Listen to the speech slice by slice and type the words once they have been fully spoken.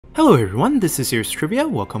Hello everyone, this is Serious Trivia.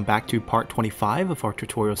 Welcome back to part 25 of our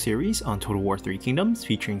tutorial series on Total War 3 Kingdoms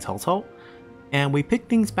featuring Cao Cao. And we pick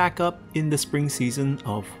things back up in the spring season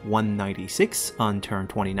of 196 on turn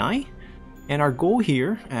 29. And our goal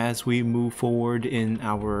here, as we move forward in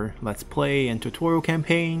our Let's Play and tutorial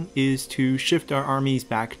campaign, is to shift our armies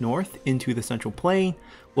back north into the Central Plain.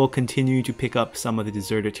 We'll continue to pick up some of the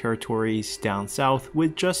deserted territories down south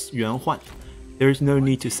with just Yuan Huan. There's no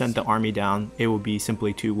need to send the army down, it will be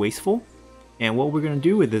simply too wasteful. And what we're going to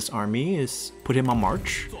do with this army is put him on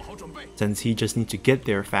march, since he just needs to get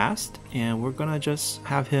there fast, and we're going to just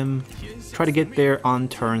have him try to get there on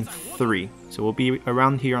turn 3. So we'll be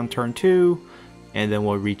around here on turn 2, and then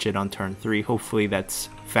we'll reach it on turn 3. Hopefully that's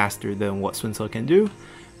faster than what Sun Ce can do,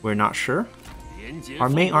 we're not sure. Our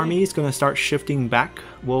main army is going to start shifting back.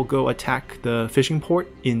 We'll go attack the fishing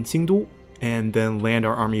port in Xingdu, and then land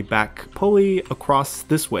our army back probably across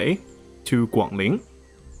this way to Guangling,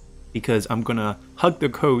 because I'm gonna hug the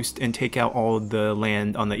coast and take out all the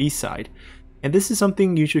land on the east side. And this is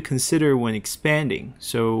something you should consider when expanding.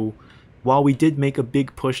 So while we did make a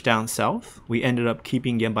big push down south, we ended up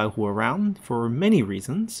keeping Yanbaihu around for many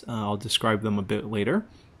reasons. I'll describe them a bit later.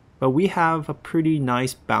 But we have a pretty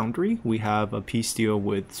nice boundary. We have a peace deal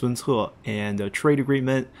with Sun Ce and a trade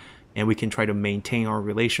agreement, and we can try to maintain our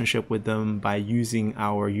relationship with them by using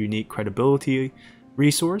our unique credibility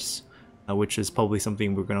resource, which is probably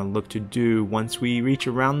something we're going to look to do once we reach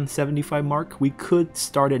around 75 mark. We could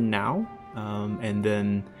start it now and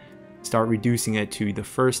then start reducing it to the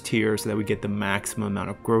first tier so that we get the maximum amount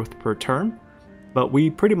of growth per turn. But we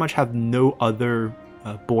pretty much have no other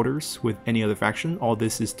borders with any other faction. All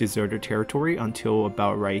this is deserted territory until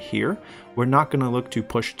about right here. We're not going to look to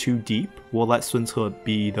push too deep. We'll let Sun Ce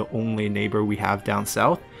be the only neighbor we have down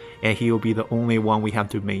south, and he'll be the only one we have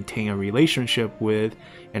to maintain a relationship with.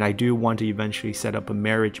 And I do want to eventually set up a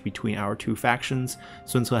marriage between our two factions.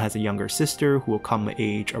 Sun Ce has a younger sister who will come of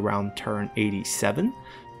age around turn 87.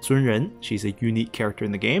 Sun Ren, she's a unique character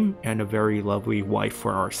in the game and a very lovely wife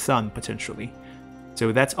for our son potentially.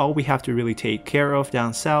 So that's all we have to really take care of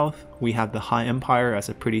down south. We have the Han Empire as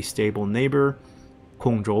a pretty stable neighbor.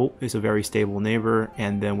 Kongzhou is a very stable neighbor.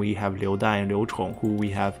 And then we have Liu Dai and Liu Chong, who we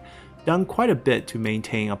have done quite a bit to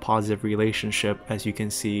maintain a positive relationship. As you can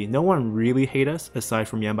see, no one really hates us aside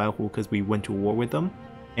from Yanbaihu because we went to war with them.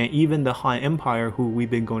 And even the Han Empire, who we've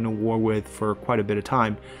been going to war with for quite a bit of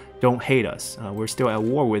time, don't hate us. We're still at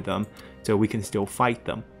war with them, so we can still fight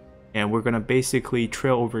them. And we're going to basically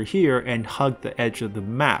trail over here and hug the edge of the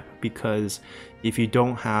map, because if you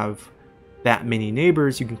don't have that many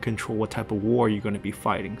neighbors, you can control what type of war you're going to be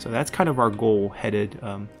fighting. So that's kind of our goal headed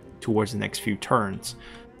towards the next few turns.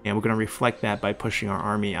 And we're going to reflect that by pushing our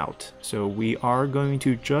army out. So we are going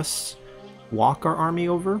to just walk our army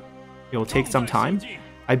over. It'll take some time.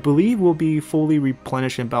 I believe we'll be fully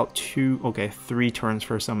replenished in about 3 turns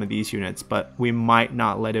for some of these units, but we might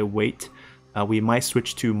not let it wait. We might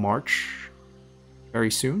switch to March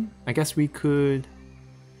very soon. I guess we could...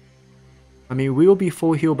 I mean, we will be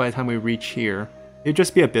full heal by the time we reach here. It'll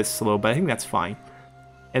just be a bit slow, but I think that's fine.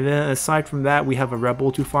 And then aside from that, we have a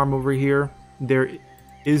rebel to farm over here. There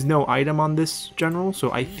is no item on this general,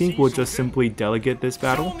 so I think we'll just simply delegate this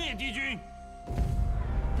battle.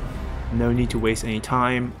 No need to waste any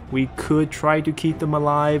time. We could try to keep them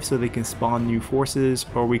alive so they can spawn new forces,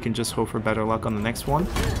 or we can just hope for better luck on the next one,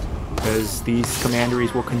 because these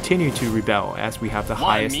commanderies will continue to rebel as we have the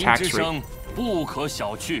highest tax rate.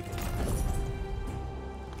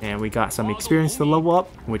 And we got some experience to level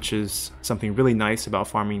up, which is something really nice about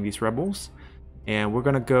farming these rebels. And we're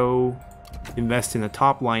gonna go invest in the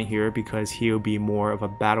top line here because he'll be more of a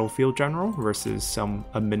battlefield general versus some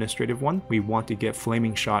administrative one. We want to get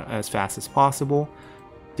flaming shot as fast as possible.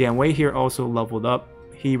 Dian Wei here also leveled up.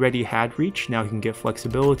 He already had reach, now he can get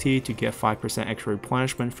flexibility to get 5% extra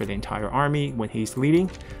replenishment for the entire army when he's leading,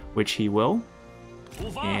 which he will.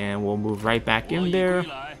 And we'll move right back in there.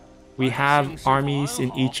 We have armies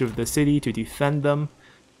in each of the city to defend them.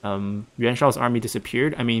 Yuan Shao's army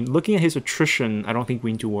disappeared. I mean, looking at his attrition, I don't think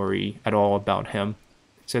we need to worry at all about him.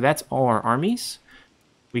 So that's all our armies.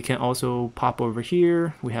 We can also pop over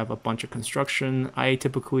here. We have a bunch of construction. I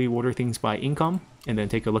typically order things by income and then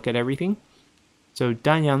take a look at everything. So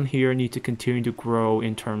Danyang here need to continue to grow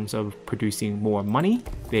in terms of producing more money.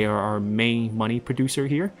 They are our main money producer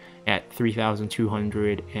here at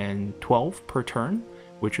 3,212 per turn,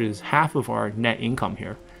 which is half of our net income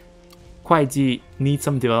here. Kuaiji needs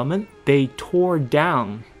some development. They tore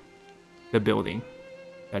down the building.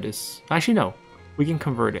 That is... Actually, no. We can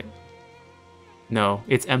convert it. No,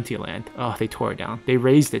 it's empty land. Oh, they tore it down. They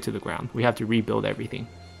razed it to the ground. We have to rebuild everything.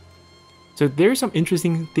 So there's some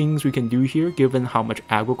interesting things we can do here, given how much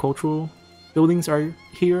agricultural buildings are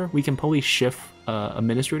here. We can probably shift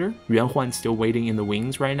administrator. Yuan Huan's still waiting in the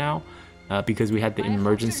wings right now because we had the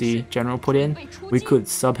emergency general put in. We could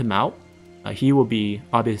sub him out. He will be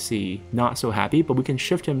obviously not so happy, but we can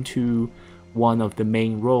shift him to one of the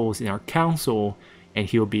main roles in our council, and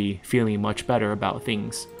he'll be feeling much better about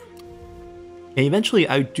things. And eventually,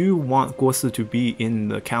 I do want Guo Si to be in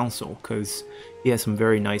the council because he has some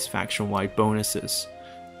very nice faction-wide bonuses.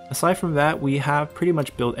 Aside from that, we have pretty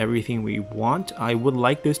much built everything we want. I would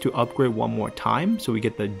like this to upgrade one more time so we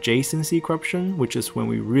get the adjacency corruption, which is when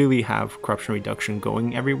we really have corruption reduction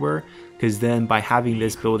going everywhere. Because then by having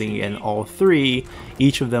this building in all three,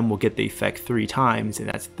 each of them will get the effect 3 times, and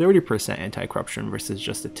that's 30% anti-corruption versus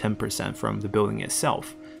just the 10% from the building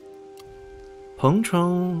itself.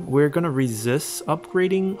 Pengcheng, we're gonna resist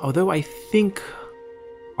upgrading, although I think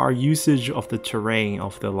our usage of the terrain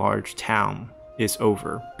of the large town is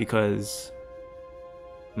over because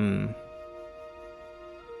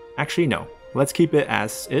actually no, let's keep it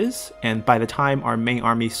as is, and by the time our main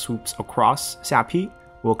army swoops across Xiapi,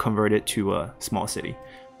 we'll convert it to a small city.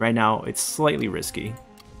 Right now it's slightly risky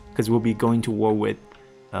because we'll be going to war with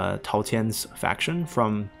Tao Tian's faction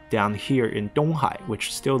from down here in Donghai,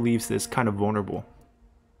 which still leaves this kind of vulnerable.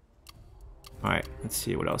 Alright, let's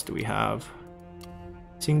see, what else do we have?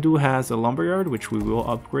 Qingdu has a lumberyard, which we will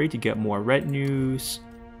upgrade to get more retinues.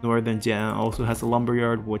 Northern Jian also has a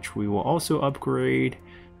lumberyard, which we will also upgrade.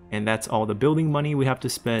 And that's all the building money we have to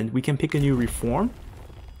spend. We can pick a new reform.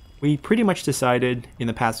 We pretty much decided in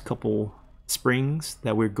the past couple springs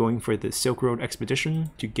that we're going for the Silk Road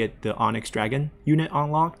Expedition to get the Onyx Dragon unit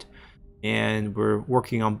unlocked. And we're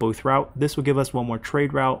working on both routes. This will give us one more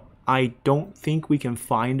trade route. I don't think we can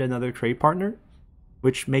find another trade partner,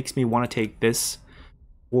 which makes me want to take this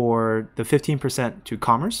for the 15% to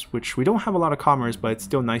commerce, which we don't have a lot of commerce, but it's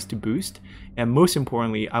still nice to boost. And most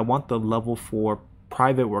importantly, I want the level 4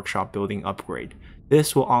 private workshop building upgrade.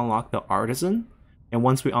 This will unlock the artisan, and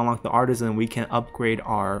once we unlock the artisan, we can upgrade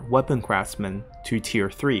our weapon craftsman to tier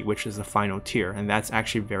 3, which is the final tier. And that's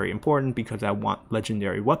actually very important because I want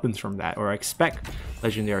legendary weapons from that, or I expect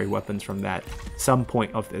legendary weapons from that some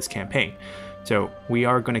point of this campaign. So we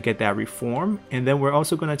are going to get that reform, and then we're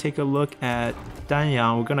also going to take a look at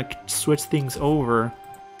Danyang. We're going to switch things over,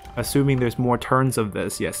 assuming there's more turns of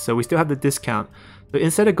this. Yes, so we still have the discount. So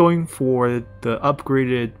instead of going for the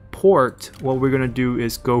upgraded port, what we're going to do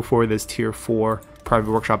is go for this tier 4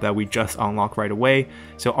 private workshop that we just unlocked right away.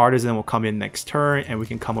 So artisan will come in next turn, and we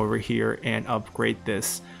can come over here and upgrade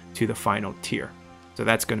this to the final tier. So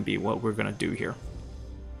that's going to be what we're going to do here.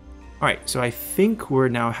 Alright, so I think we're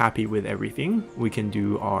now happy with everything. We can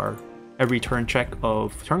do our every turn check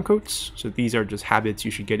of turncoats. So these are just habits you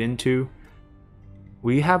should get into.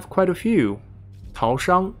 We have quite a few. Tao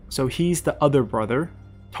Shang, so he's the other brother.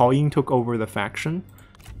 Tao Ying took over the faction.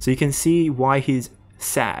 So you can see why he's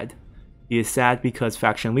sad. He is sad because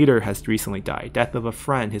faction leader has recently died. Death of a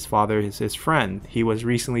friend, his father is his friend. He was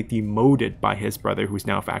recently demoted by his brother who's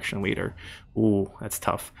now faction leader. Ooh, that's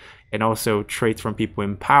tough. And also traits from people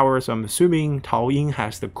in power. So I'm assuming Tao Ying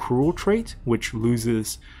has the cruel trait, which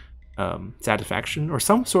loses satisfaction or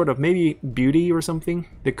some sort of maybe beauty or something.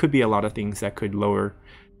 There could be a lot of things that could lower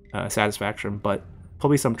satisfaction, but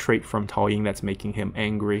probably some trait from Tao Ying that's making him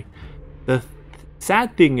angry. The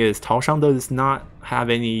sad thing is Tao Shang does not have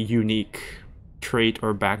any unique trait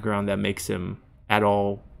or background that makes him at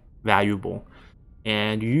all valuable.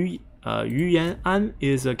 And Yu Yan'an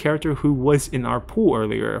is a character who was in our pool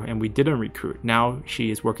earlier and we didn't recruit. Now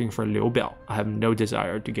she is working for Liu Biao. I have no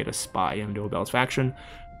desire to get a spy in Liu Biao's faction.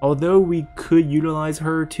 Although we could utilize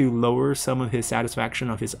her to lower some of his satisfaction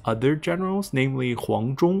of his other generals, namely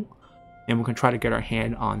Huang Zhong, and we can try to get our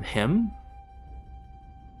hand on him.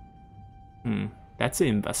 That's an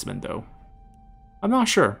investment though. I'm not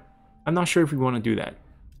sure. I'm not sure if we want to do that.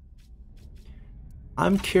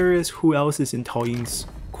 I'm curious who else is in Tao Ying's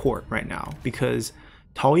court right now, because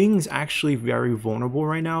Tao Ying is actually very vulnerable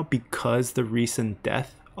right now because the recent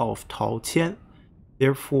death of Tao Qian.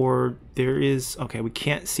 Therefore, there is... okay, we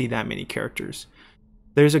can't see that many characters.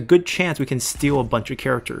 There's a good chance we can steal a bunch of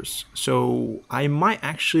characters. So I might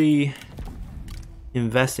actually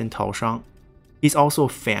invest in Tao Shang. He's also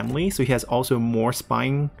family, so he has also more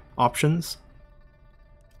spying options.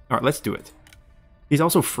 Alright, let's do it. He's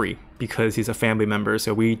also free because he's a family member,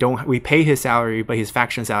 so we pay his salary, but his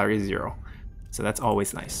faction salary is 0. So that's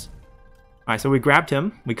always nice. Alright, so we grabbed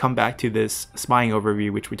him. We come back to this spying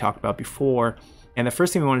overview, which we talked about before. And the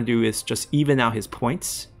first thing we want to do is just even out his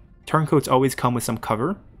points. Turncoats always come with some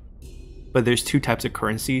cover. But there's two types of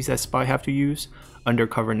currencies that SPY have to use: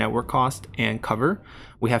 undercover network cost and cover.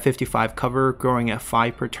 We have 55 cover growing at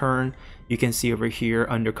 5 per turn. You can see over here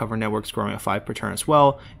undercover networks growing at 5 per turn as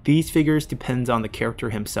well. These figures depends on the character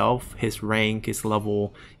himself, his rank, his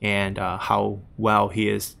level, and how well he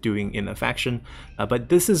is doing in the faction. But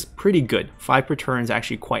this is pretty good. 5 per turn is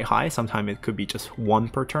actually quite high. Sometimes it could be just 1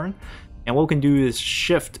 per turn. And what we can do is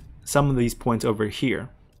shift some of these points over here.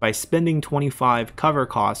 By spending 25 cover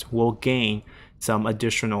costs, we'll gain some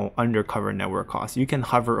additional undercover network costs. You can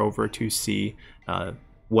hover over to see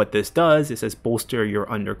what this does. It says bolster your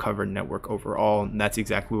undercover network overall, and that's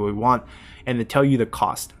exactly what we want. And to tell you the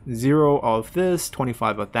cost, 0 of this,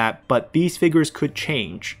 25 of that, but these figures could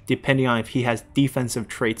change depending on if he has defensive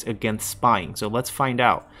traits against spying. So let's find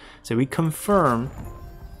out. So we confirm.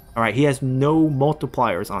 Alright, he has no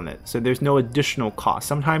multipliers on it, so there's no additional cost.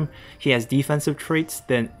 Sometimes he has defensive traits,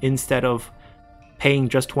 then instead of paying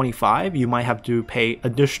just 25, you might have to pay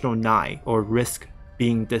additional 9 or risk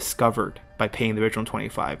being discovered by paying the original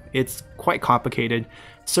 25. It's quite complicated.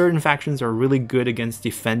 Certain factions are really good against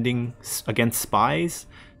defending against spies.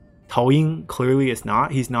 Tao Ying clearly is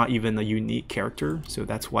not. He's not even a unique character, so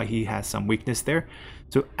that's why he has some weakness there.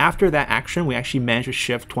 So after that action, we actually managed to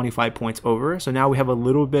shift 25 points over. So now we have a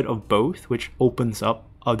little bit of both, which opens up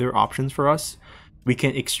other options for us. We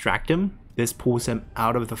can extract him. This pulls him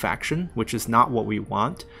out of the faction, which is not what we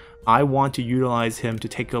want. I want to utilize him to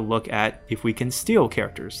take a look at if we can steal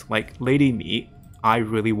characters like Lady Me. I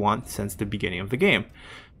really want since the beginning of the game.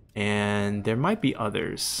 And there might be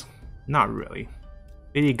others. Not really.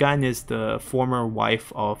 Lady Gan is the former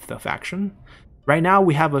wife of the faction. Right now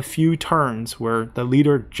we have a few turns where the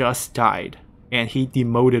leader just died and he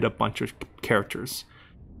demoted a bunch of characters.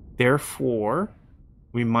 Therefore,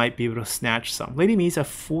 we might be able to snatch some. Lady Me's at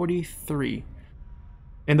 43.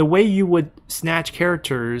 And the way you would snatch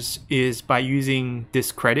characters is by using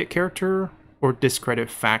discredit character or discredit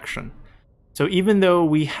faction. So even though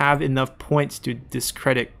we have enough points to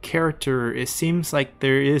discredit character, it seems like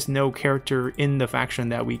there is no character in the faction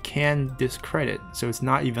that we can discredit. So it's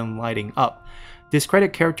not even lighting up.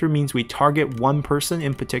 Discredit character means we target one person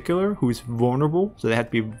in particular who's vulnerable. So they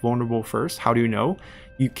have to be vulnerable first. How do you know?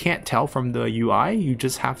 You can't tell from the UI. You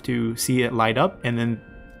just have to see it light up, and then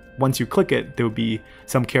once you click it, there will be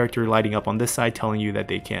some character lighting up on this side telling you that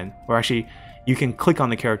they can, or actually you can click on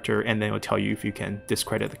the character and then it will tell you if you can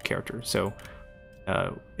discredit the character. So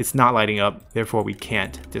it's not lighting up, therefore we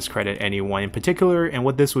can't discredit anyone in particular. And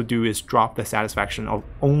what this would do is drop the satisfaction of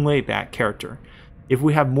only that character. If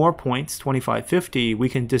we have more points, 25, 50, we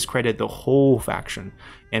can discredit the whole faction,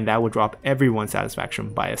 and that would drop everyone's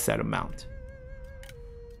satisfaction by a set amount.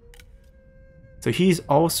 So he's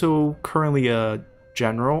also currently a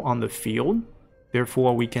general on the field,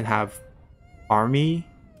 therefore we can have army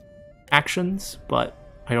actions, but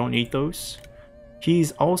I don't need those.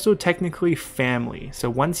 He's also technically family, so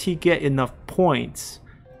once he get enough points,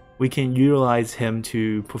 we can utilize him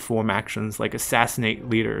to perform actions like assassinate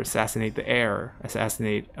leader, assassinate the heir,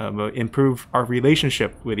 assassinate, improve our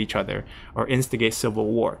relationship with each other, or instigate civil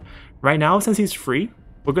war. Right now, since he's free,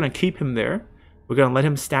 we're going to keep him there. We're going to let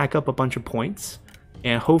him stack up a bunch of points,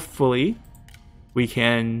 and hopefully we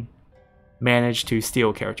can manage to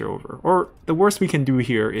steal character over. Or the worst we can do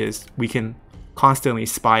here is we can constantly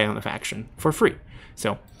spy on the faction for free.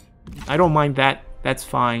 So I don't mind that, that's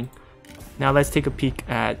fine. Now let's take a peek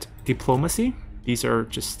at diplomacy. These are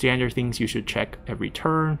just standard things you should check every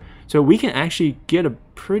turn. So we can actually get a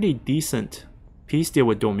pretty decent peace deal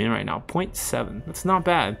with Domain right now, 0.7. That's not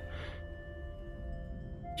bad.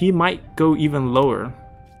 He might go even lower.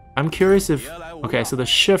 I'm curious if... Okay, so the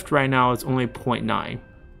shift right now is only 0.9.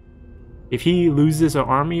 If he loses an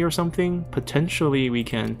army or something, potentially we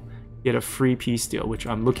can get a free peace deal, which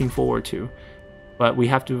I'm looking forward to. But we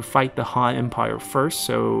have to fight the Han Empire first,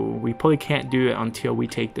 so we probably can't do it until we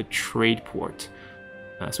take the trade port.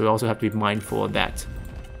 So we also have to be mindful of that.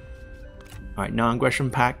 Alright, non-aggression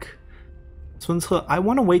pack. Sun Ce, I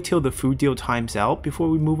want to wait till the food deal times out before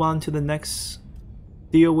we move on to the next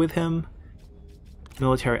deal with him.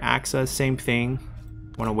 Military access, same thing.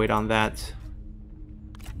 Want to wait on that.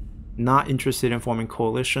 Not interested in forming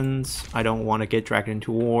coalitions. I don't want to get dragged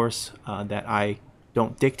into wars that I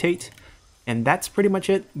don't dictate. And that's pretty much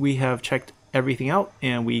it. We have checked everything out,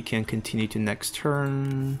 and we can continue to next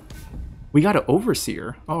turn. We got an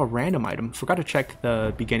Overseer. Oh, a random item. Forgot to check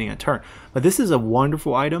the beginning of turn. But this is a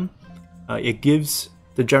wonderful item. It gives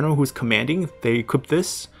the general who's commanding, they equip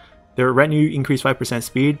this. Their retinue increase 5%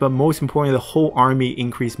 speed, but most importantly, the whole army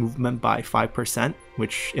increase movement by 5%,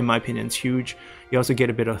 which in my opinion is huge. You also get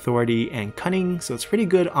a bit of authority and cunning, so it's pretty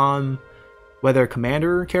good on whether a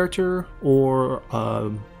commander character or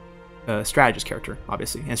a strategist character,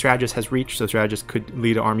 obviously. And strategist has reach, so strategist could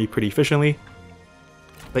lead an army pretty efficiently.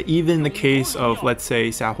 But even in the case of, let's say,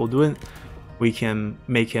 Xiahou, we can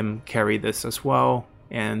make him carry this as well,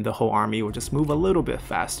 and the whole army will just move a little bit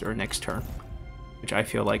faster next turn, which I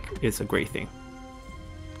feel like is a great thing.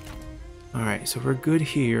 Alright, so we're good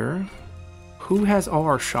here. Who has all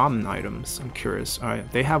our shaman items? I'm curious. Alright,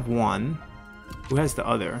 they have one. Who has the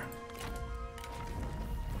other?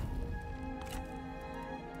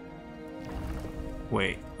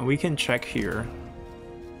 Wait, we can check here.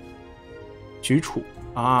 Juchu.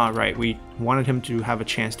 Ah, right, we wanted him to have a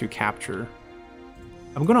chance to capture.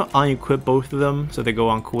 I'm gonna unequip both of them so they go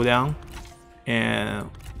on cooldown. And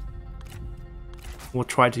we'll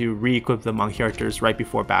try to re-equip them on characters right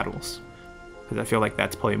before battles, because I feel like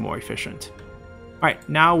that's probably more efficient. Alright,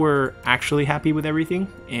 now we're actually happy with everything,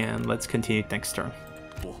 and let's continue next turn.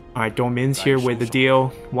 Alright, Domin's here with the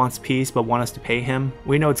deal, wants peace but want us to pay him.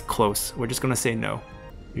 We know it's close, we're just gonna say no.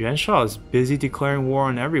 Yuan Shao is busy declaring war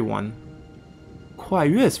on everyone.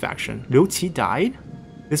 Kuai Yue's faction. Liu Qi died?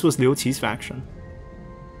 This was Liu Qi's faction.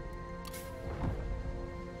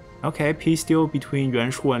 Okay, peace deal between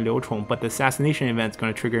Yuan Shu and Liu Chong, but the assassination event is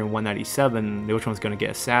going to trigger in 197. Liu Chong is going to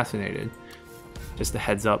get assassinated. Just a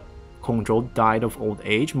heads up. Kong Zhou died of old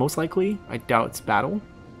age, most likely. I doubt it's battle.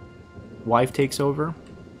 Wife takes over,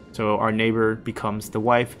 so our neighbor becomes the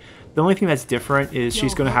wife. The only thing that's different is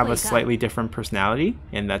she's going to have a slightly different personality,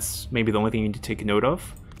 and that's maybe the only thing you need to take note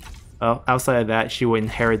of. Outside of that, she will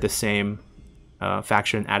inherit the same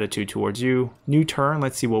faction attitude towards you. New turn,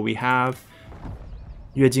 let's see what we have.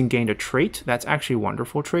 Yue Jin gained a trait. That's actually a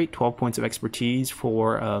wonderful trait. 12 points of expertise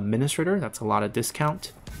for Administrator. That's a lot of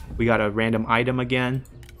discount. We got a random item again.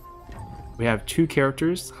 We have two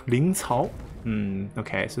characters. Ling Cao.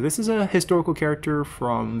 Okay, so this is a historical character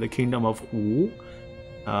from the kingdom of Wu.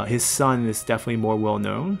 His son is definitely more well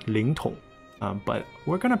known, Ling Tong. But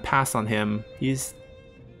we're going to pass on him. He's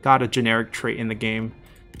got a generic trait in the game.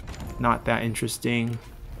 Not that interesting.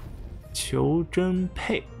 Qiu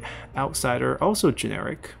Zhenpei, outsider, also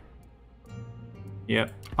generic.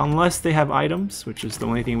 Yep, unless they have items, which is the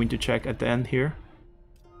only thing we need to check at the end here.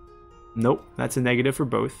 Nope, that's a negative for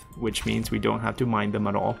both, which means we don't have to mind them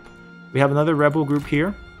at all. We have another rebel group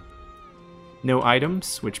here. No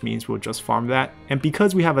items, which means we'll just farm that. And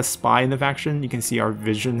because we have a spy in the faction, you can see our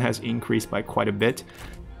vision has increased by quite a bit.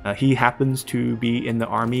 He happens to be in the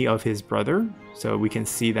army of his brother, so we can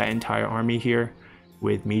see that entire army here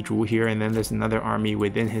with Mi Zhu here, and then there's another army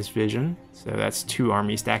within his vision. So that's two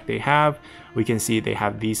army stack they have. We can see they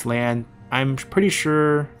have these land. I'm pretty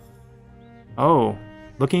sure... Oh,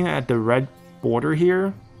 looking at the red border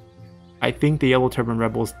here, I think the Yellow Turban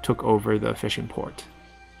Rebels took over the fishing port.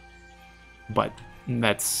 But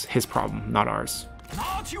that's his problem, not ours.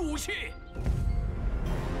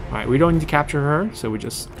 Alright, we don't need to capture her, so we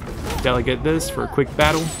just delegate this for a quick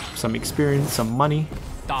battle, some experience, some money.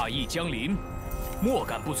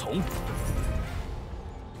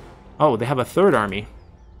 Oh, they have a third army.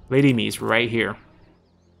 Lady Mi's right here.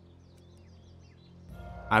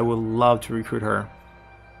 I would love to recruit her.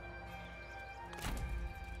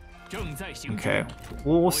 Okay,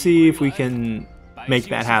 we'll see if we can make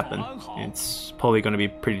that happen. It's probably going to be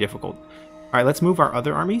pretty difficult. Alright, let's move our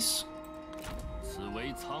other armies.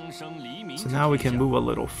 So now we can move a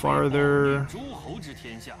little farther.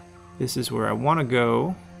 This is where I want to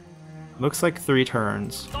go. Looks like 3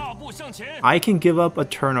 turns. I can give up a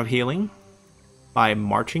turn of healing by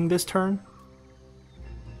marching this turn.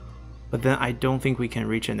 But then I don't think we can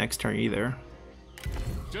reach it next turn either.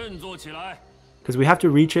 Because we have to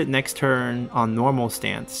reach it next turn on normal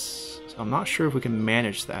stance. So I'm not sure if we can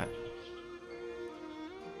manage that.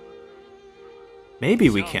 Maybe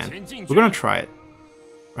we can. We're going to try it.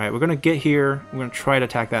 Right, we're going to get here. We're going to try to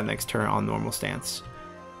attack that next turn on normal stance.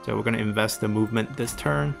 So we're going to invest the movement this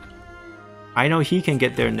turn. I know he can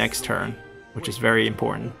get there next turn, which is very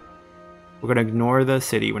important. We're going to ignore the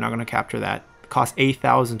city. We're not going to capture that. It costs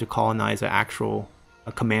 8,000 to colonize an actual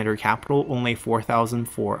commander capital, only 4,000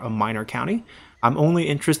 for a minor county. I'm only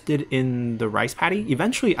interested in the rice paddy.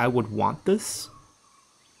 Eventually, I would want this,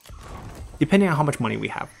 depending on how much money we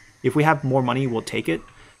have. If we have more money, we'll take it.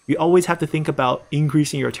 You always have to think about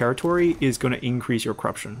increasing your territory is going to increase your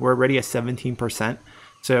corruption. We're already at 17%.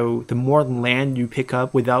 So the more land you pick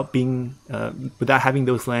up without having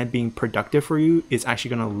those land being productive for you is actually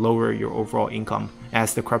going to lower your overall income,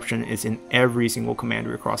 as the corruption is in every single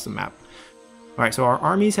commander across the map. All right, so our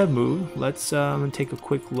armies have moved. Let's take a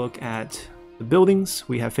quick look at the buildings.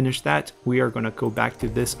 We have finished that. We are going to go back to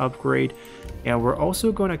this upgrade, and we're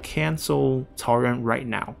also going to cancel Cao Ren right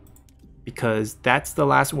now. because that's the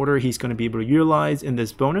last order he's going to be able to utilize in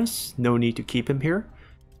this bonus. No need to keep him here.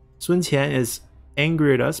 Sun Qian is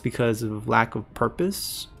angry at us because of lack of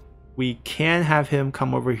purpose. We can have him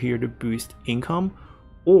come over here to boost income,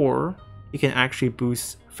 or he can actually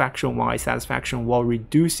boost faction-wide satisfaction while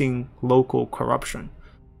reducing local corruption,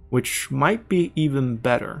 which might be even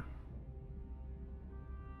better.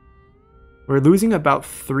 We're losing about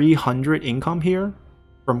 300 income here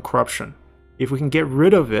from corruption. If we can get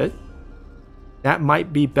rid of it, that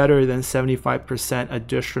might be better than 75%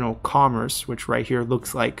 additional commerce, which right here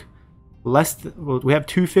looks like less than, well, we have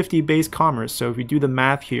 250 base commerce. So if we do the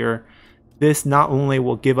math here, this not only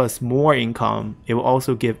will give us more income, it will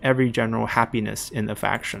also give every general happiness in the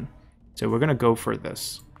faction. So we're going to go for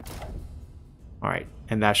this. All right,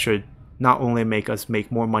 and that should not only make us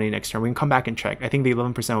make more money next turn. We can come back and check. I think the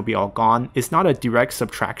 11% will be all gone. It's not a direct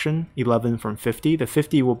subtraction, 11 from 50. The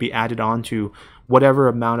 50 will be added on to whatever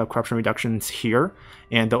amount of corruption reductions here.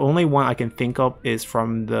 And the only one I can think of is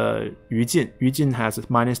from the Yujin. Yujin has a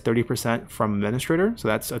minus 30% from administrator. So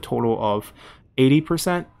that's a total of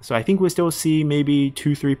 80%. So I think we still see maybe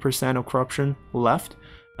 2-3% of corruption left.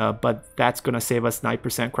 But that's going to save us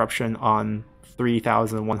 9% corruption on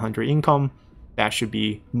 3,100 income. That should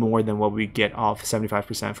be more than what we get off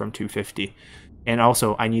 75% from 250. And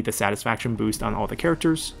also, I need the satisfaction boost on all the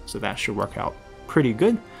characters, so that should work out pretty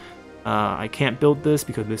good. I can't build this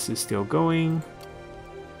because this is still going.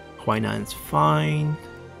 Huainan's fine.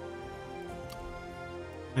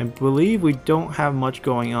 I believe we don't have much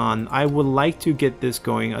going on. I would like to get this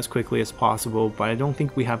going as quickly as possible, but I don't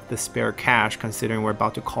think we have the spare cash considering we're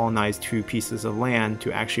about to colonize 2 pieces of land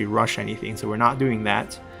to actually rush anything, so we're not doing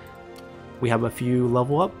that. We have a few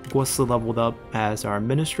level up. Guosi leveled up as our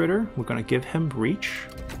administrator. We're going to give him Breach.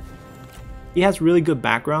 He has really good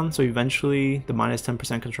background, so eventually the minus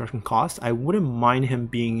 10% construction cost, I wouldn't mind him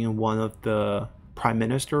being in one of the prime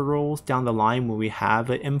minister roles down the line when we have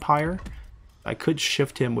an empire. I could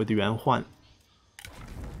shift him with Yuan Huan.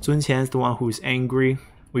 Sun Qian is the one who's angry.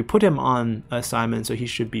 We put him on assignment, so he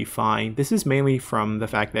should be fine. This is mainly from the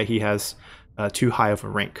fact that he has too high of a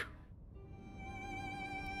rank.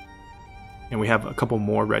 And we have a couple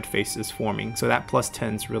more red faces forming, so that plus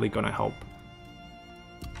 10 is really going to help.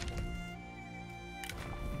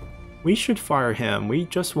 We should fire him. We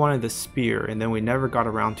just wanted the spear, and then we never got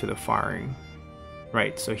around to the firing.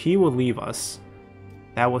 Right, so he will leave us.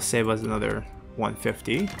 That will save us another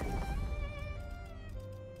 150.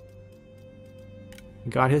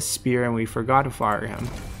 We got his spear, and we forgot to fire him.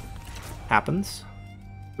 Happens.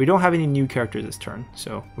 We don't have any new characters this turn,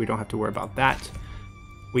 so we don't have to worry about that.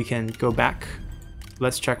 We can go back.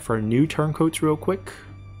 Let's check for new turncoats real quick.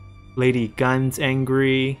 Lady Gun's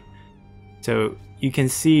angry. So you can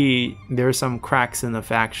see there's some cracks in the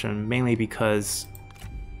faction, mainly because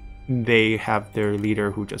they have their leader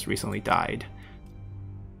who just recently died.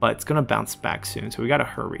 But it's gonna bounce back soon, so we gotta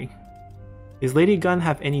hurry. Does Lady Gun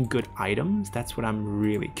have any good items? That's what I'm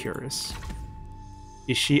really curious.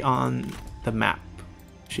 Is she on the map?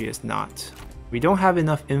 She is not. We don't have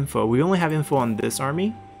enough info. We only have info on this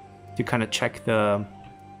army to kind of check the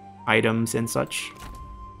items and such.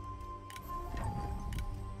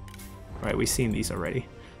 Right, we've seen these already.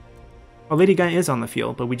 Oh, Lady Gun is on the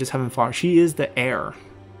field, but we just haven't fought. She is the heir.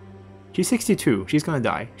 She's 62. She's gonna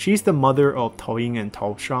die. She's the mother of Tao Ying and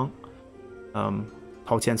Tao Shang, Tao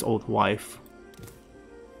Qian's old wife.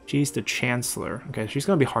 She's the chancellor. Okay, she's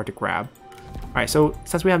gonna be hard to grab. Alright, so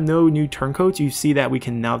since we have no new turncoats, you see that we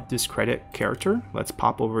can now discredit character. Let's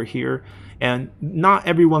pop over here. And not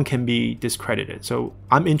everyone can be discredited. So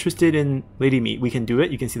I'm interested in Lady Meat. We can do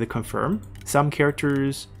it. You can see the confirm. Some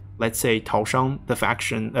characters, let's say Tao Shang, the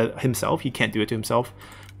faction himself, he can't do it to himself.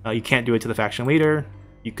 You can't do it to the faction leader.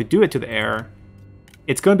 You could do it to the heir.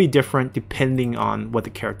 It's going to be different depending on what the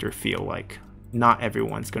character feel like. Not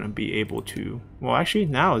everyone's going to be able to... Well, actually,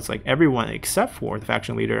 now it's like everyone except for the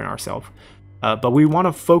faction leader and ourselves. But we want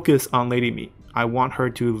to focus on Lady Meat. I want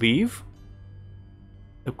her to leave.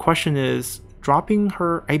 The question is, dropping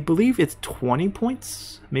her, I believe it's 20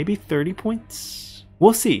 points, maybe 30 points.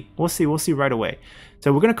 We'll see. We'll see right away.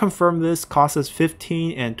 So we're going to confirm this. Costs us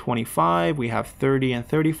 15 and 25. We have 30 and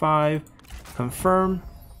 35. Confirm.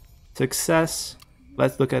 Success.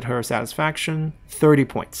 Let's look at her satisfaction. 30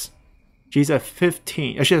 points. She's at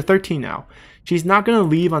 15. She's at 13 now. She's not going to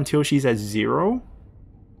leave until she's at 0.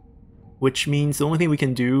 Which means the only thing we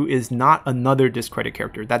can do is not another discredit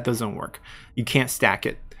character. That doesn't work. You can't stack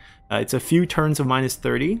it. It's a few turns of minus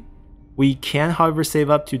 30. We can, however,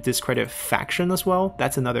 save up to discredit faction as well.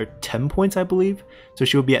 That's another 10 points, I believe. So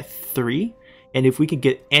she'll be at 3. And if we could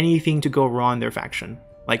get anything to go wrong in their faction,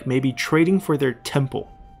 like maybe trading for their temple,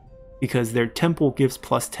 because their temple gives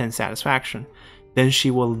plus 10 satisfaction. Then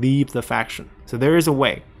she will leave the faction. So there is a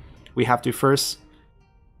way. We have to first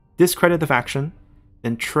discredit the faction,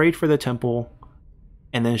 then trade for the temple,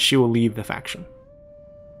 and then she will leave the faction.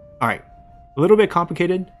 Alright, a little bit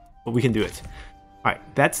complicated, but we can do it. Alright,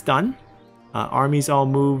 that's done. Armies all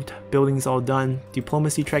moved, buildings all done.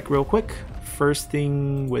 Diplomacy check real quick. First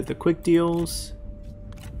thing with the quick deals.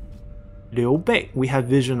 Liu Bei, we have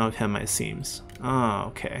vision of him, it seems. Ah,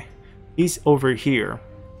 okay. He's over here.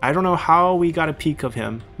 I don't know how we got a peek of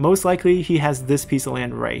him. Most likely he has this piece of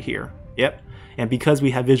land right here. Yep. And because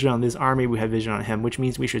we have vision on this army, we have vision on him, which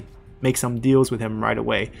means we should make some deals with him right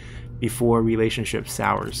away before relationship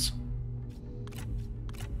sours.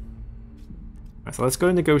 Alright, so let's go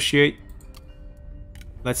and negotiate.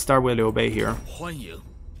 Let's start with Liu Bei here.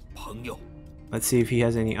 Let's see if he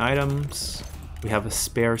has any items. We have a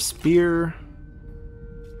spare spear.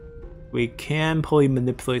 We can probably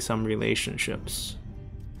manipulate some relationships.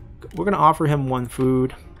 We're gonna offer him 1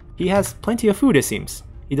 food. He has plenty of food, it seems.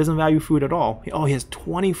 He doesn't value food at all. Oh, he has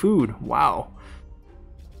 20 food. Wow.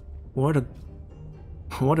 What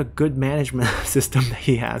a good management system that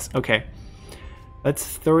he has. Okay.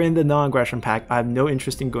 Let's throw in the non-aggression pact. I have no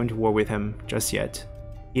interest in going to war with him just yet.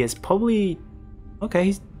 He is probably... Okay,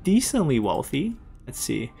 he's decently wealthy. Let's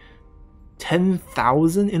see.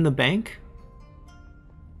 10,000 in the bank?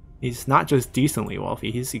 He's not just decently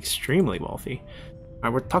wealthy, he's extremely wealthy.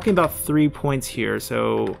 Alright, we're talking about 3 points here,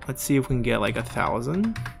 so let's see if we can get like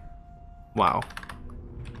 1,000. Wow.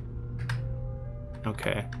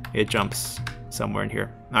 Okay, it jumps somewhere in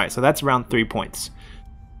here. Alright, so that's around 3 points.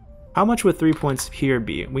 How much would 3 points here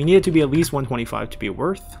be? We need it to be at least 125 to be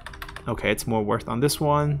worth. Okay, it's more worth on this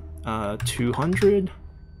one. 200.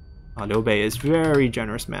 Liu Bei is very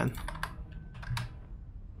generous, man.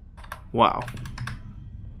 Wow.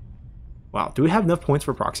 Wow, do we have enough points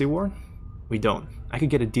for proxy war? We don't. I could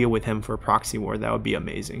get a deal with him for a proxy war, that would be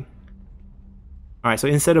amazing. Alright, so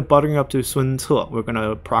instead of buttering up to Sun Ce, we're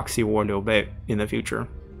gonna proxy war Liu Bei in the future.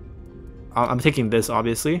 I'm taking this,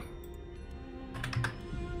 obviously.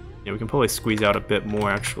 Yeah, we can probably squeeze out a bit more,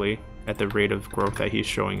 actually, at the rate of growth that he's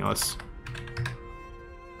showing us.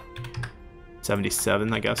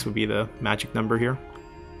 77, I guess, would be the magic number here.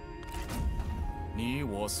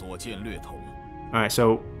 Alright,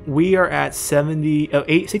 so we are at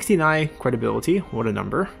 69 credibility. What a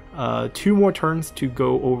number. 2 more turns to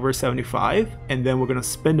go over 75, and then we're going to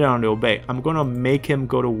spend it on Liu Bei. I'm going to make him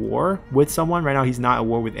go to war with someone. Right now he's not at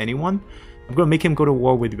war with anyone. I'm going to make him go to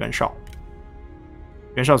war with Yuan Shao.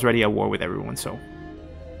 Yuan Shao's already at war with everyone, so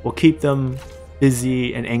we'll keep them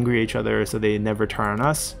busy and angry at each other so they never turn on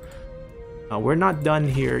us. We're not done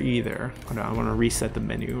here either. Hold on, I'm going to reset the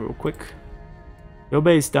menu real quick. Liu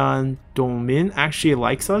Bei is done. Dongmin actually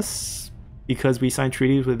likes us because we signed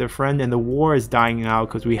treaties with their friend, and the war is dying out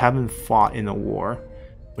because we haven't fought in a war,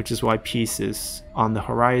 which is why peace is on the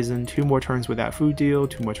horizon. 2 more turns with that food deal,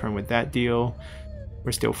 2 more turns with that deal.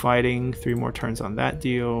 We're still fighting. 3 more turns on that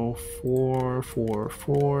deal. 4, 4,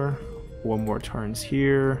 4. 4 more turns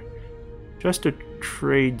here. Just a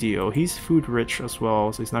trade deal. He's food rich as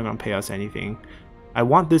well, so he's not going to pay us anything. I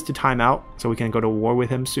want this to time out so we can go to war with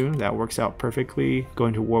him soon. That works out perfectly.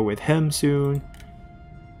 Going to war with him soon.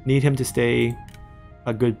 Need him to stay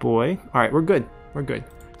a good boy. Alright, we're good. We're good.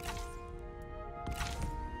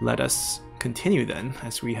 Let us continue then,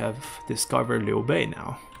 as we have discovered Liu Bei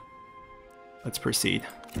now. Let's proceed.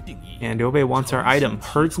 And Liu Bei wants our item,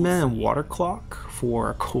 Herdsman and Water Clock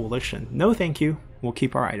for a coalition. No thank you. We'll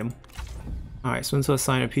keep our item. Alright, Sun Ce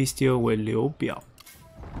signed a peace deal with Liu Biao.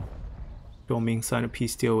 Dongming signed a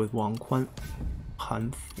peace deal with Wang Quan.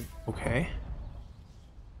 Han Fu. Okay.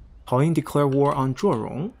 Pao Ying declared war on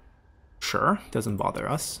Zhuorong. Sure, doesn't bother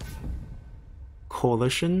us.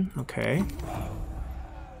 Coalition, okay.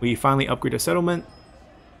 We finally upgrade a settlement.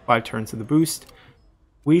 5 turns to the boost.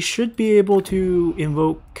 We should be able to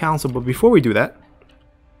invoke council, but before we do that,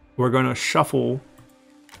 we're going to shuffle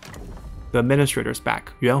the administrators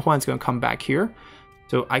back. Yuan Huan's going to come back here.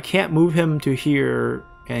 So I can't move him to here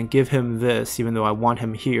and give him this, even though I want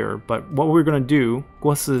him here. But what we're going to do,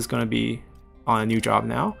 Guo Si is going to be on a new job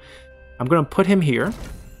now. I'm going to put him here,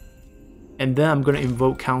 and then I'm going to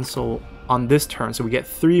invoke council on this turn, so we get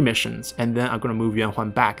 3 missions, and then I'm going to move Yuan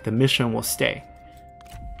Huan back. The mission will stay.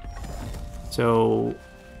 So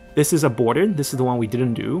this is aborted. This is the one we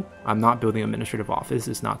didn't do. I'm not building an administrative office.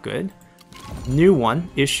 It's not good. New one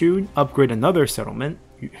issued. Upgrade another settlement.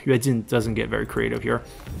 Yuejin doesn't get very creative here.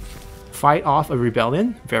 Fight off a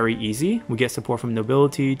rebellion. Very easy. We get support from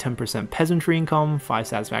nobility. 10% peasantry income. 5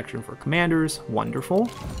 satisfaction for commanders. Wonderful.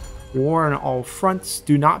 war on all fronts.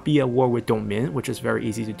 Do not be at war with Dongmin, which is very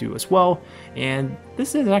easy to do as well. And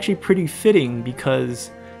this is actually pretty fitting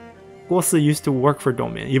because Guosi used to work for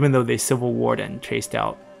Dongmin, even though they civil warred and chased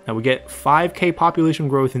out. Now we get 5k population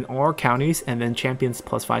growth in all our counties, and then champions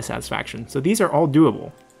plus 5 satisfaction. So these are all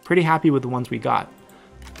doable. Pretty happy with the ones we got.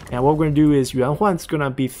 And what we're going to do is Yuan Huan's going to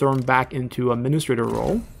be thrown back into administrator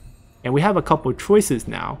role. And we have a couple of choices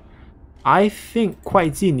now. I think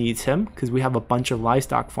Kuai Ji needs him because we have a bunch of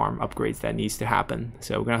livestock farm upgrades that needs to happen.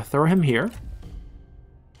 So we're going to throw him here.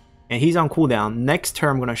 And he's on cooldown. Next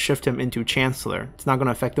turn, I'm going to shift him into Chancellor. It's not going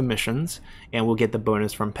to affect the missions. And we'll get the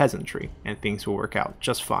bonus from Peasantry. And things will work out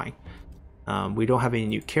just fine. We don't have any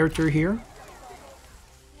new character here.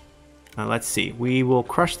 Let's see. We will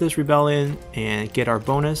crush this rebellion and get our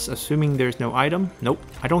bonus, assuming there's no item. Nope.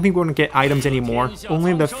 I don't think we're going to get items anymore.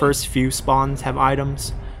 Only the first few spawns have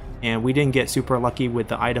items. And we didn't get super lucky with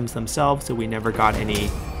the items themselves, so we never got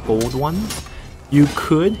any gold ones. You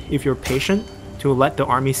could, if you're patient, to let the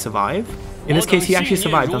army survive. In this case, he actually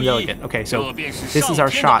survived on Delegate. Okay, so this is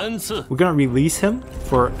our shot. We're going to release him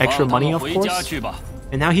for extra money, of course.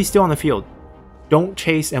 And now he's still on the field. Don't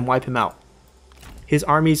chase and wipe him out. His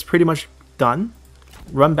army's pretty much done.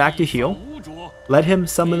 Run back to heal. Let him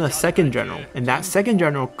summon a second general. And that second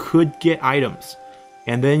general could get items.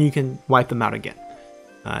 And then you can wipe them out again.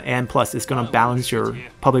 And plus, it's going to balance your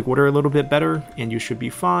public order a little bit better, and you should be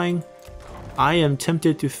fine. I am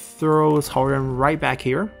tempted to throw Sauron right back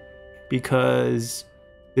here, because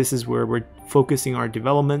this is where we're focusing our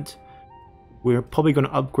development. We're probably going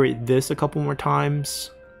to upgrade this a couple more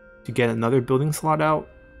times to get another building slot out.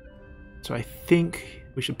 So I think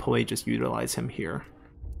we should probably just utilize him here.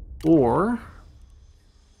 Or,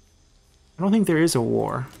 I don't think there is a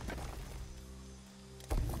war.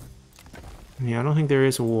 Yeah, I don't think there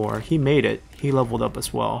is a war. He made it. He leveled up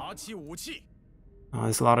as well.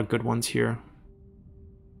 There's a lot of good ones here.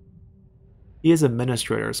 He is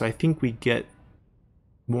administrator, so I think we get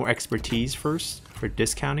more expertise first for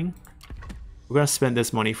discounting. We're going to spend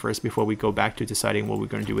this money first before we go back to deciding what we're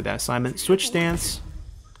going to do with that assignment. Switch stance.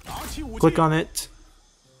 Click on it.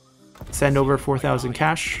 Send over 4,000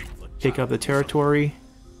 cash. Take up the territory.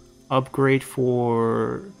 Upgrade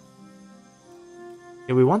for...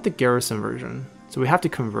 Yeah, we want the garrison version, so we have to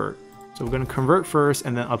convert. So we're going to convert first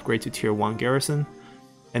and then upgrade to tier 1 garrison.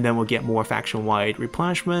 And then we'll get more faction-wide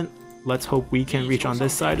replenishment. Let's hope we can reach on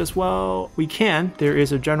this side as well. We can. There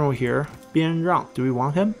is a general here. Bian Rang. Do we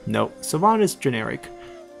want him? No. Savant is generic.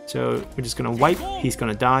 So we're just going to wipe. He's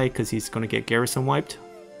going to die because he's going to get garrison wiped.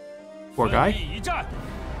 Poor guy.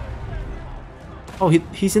 Oh,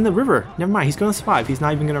 he's in the river. Never mind. He's going to survive. He's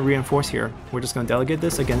not even going to reinforce here. We're just going to delegate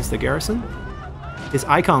this against the garrison. His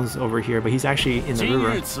icon's over here, but he's actually in the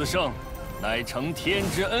river.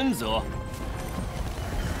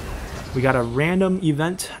 We got a random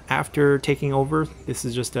event after taking over. This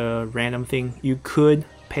is just a random thing. You could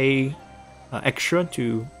pay extra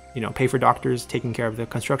to, pay for doctors taking care of the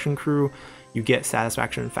construction crew. You get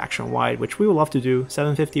satisfaction faction-wide, which we would love to do.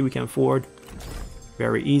 750 we can afford.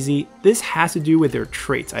 Very easy. This has to do with their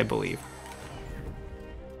traits, I believe.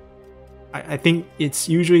 I think it's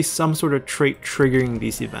usually some sort of trait triggering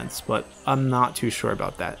these events, but I'm not too sure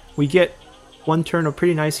about that. We get one turn of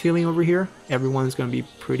pretty nice healing over here. Everyone's going to be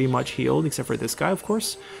pretty much healed, except for this guy, of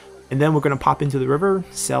course. And then we're going to pop into the river,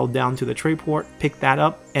 sail down to the trade port, pick that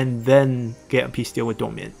up, and then get a peace deal with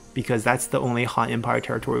Dongmin, because that's the only Han Empire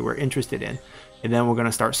territory we're interested in. And then we're going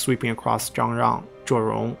to start sweeping across Zhangrang,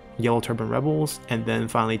 Zhuorong, Yellow Turban Rebels, and then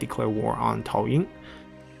finally declare war on Taoying.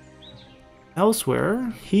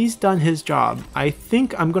 Elsewhere, he's done his job. I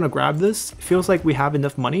think I'm going to grab this. Feels like we have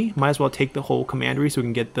enough money. Might as well take the whole commandery so we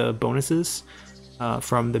can get the bonuses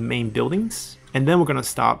from the main buildings. And then we're going to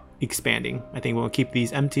stop expanding. I think we'll keep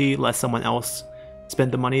these empty, let someone else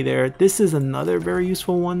spend the money there. This is another very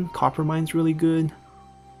useful one. Copper mine's really good.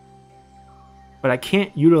 But I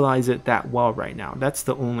can't utilize it that well right now. That's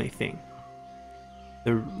the only thing.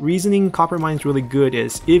 The reasoning copper mine's really good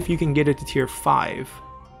is if you can get it to tier 5,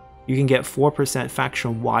 you can get 4%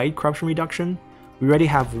 faction-wide corruption reduction. We already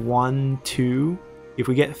have 1, 2. If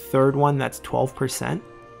we get third one, that's 12%.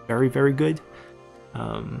 Very, very good.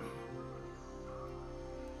 I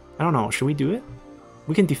don't know. Should we do it?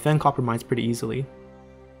 We can defend copper mines pretty easily.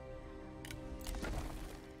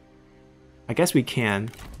 I guess we can.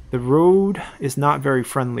 The road is not very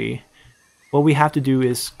friendly. What we have to do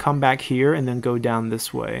is come back here and then go down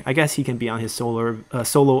this way. I guess he can be on his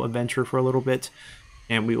solo adventure for a little bit,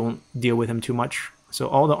 and we won't deal with him too much. So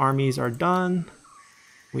all the armies are done.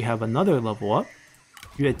 We have another level up.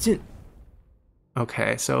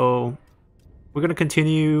 Okay, so We're going to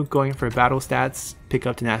continue going for battle stats, pick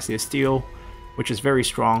up Tenacity of Steel, which is very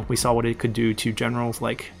strong. We saw what it could do to generals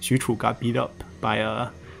like Xu Chu got beat up by a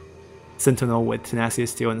Sentinel with Tenacity of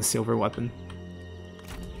Steel and a silver weapon.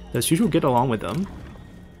 Does Xu Chu get along with them?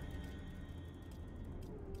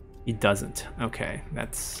 He doesn't. Okay,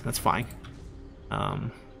 that's fine.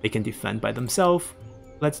 They can defend by themselves.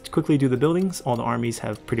 Let's quickly do the buildings. All the armies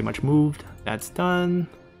have pretty much moved. That's done.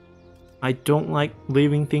 I don't like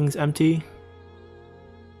leaving things empty.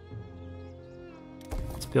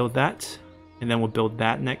 Let's build that. And then we'll build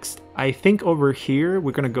that next. I think over here,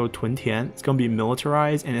 we're going to go Tun Tian. It's going to be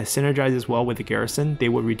militarized and it synergizes well with the garrison. They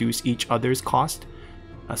will reduce each other's cost.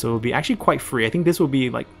 So it'll be actually quite free. I think this will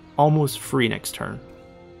be like almost free next turn.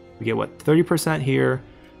 We get what? 30% here,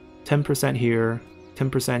 10% here,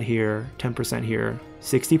 10% here, 10% here,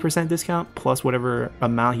 60% discount plus whatever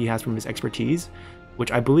amount he has from his expertise,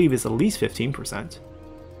 which I believe is at least 15%.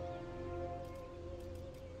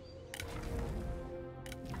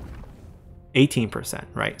 %,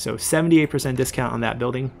 right? So 78% discount on that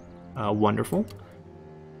building. Wonderful.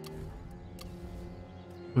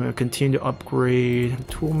 I'm going to continue to upgrade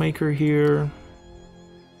Toolmaker here.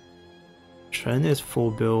 Chen is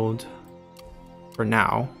full build for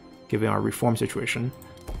now, given our reform situation.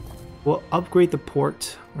 We'll upgrade the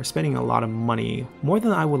port. We're spending a lot of money, more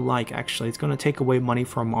than I would like actually. It's going to take away money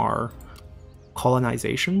from our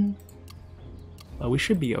colonization. But we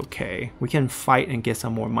should be okay. We can fight and get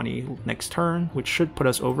some more money next turn, which should put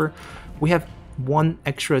us over. We have one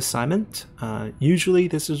extra assignment. Usually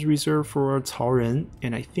this is reserved for Cao Ren,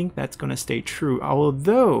 and I think that's going to stay true.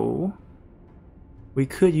 Although we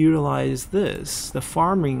could utilize this. The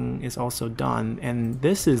farming is also done, and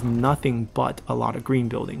this is nothing but a lot of green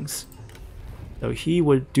buildings. So he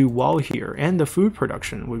would do well here, and the food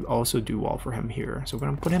production would also do well for him here. So we're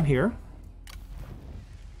going to put him here.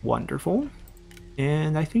 Wonderful.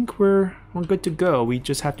 And I think we're good to go. We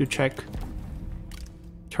just have to check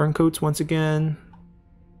turncoats once again.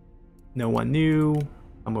 No one new.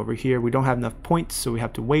 I'm over here. We don't have enough points, so we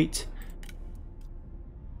have to wait.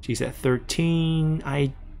 She's at 13.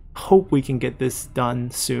 I hope we can get this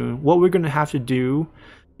done soon. What we're going to have to do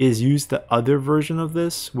is use the other version of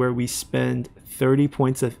this where we spend 30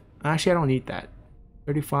 points of... Actually, I don't need that.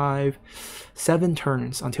 35. 7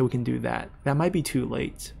 turns until we can do that. That might be too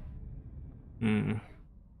late.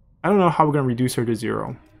 I don't know how we're going to reduce her to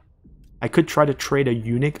 0. I could try to trade a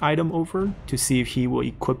unique item over to see if he will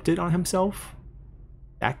equip it on himself.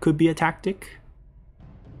 That could be a tactic.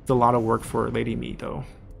 It's a lot of work for Lady Me though.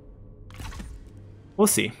 We'll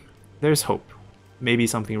see. There's hope. Maybe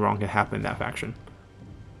something wrong can happen in that faction.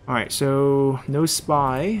 Alright, so no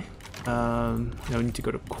spy. No need to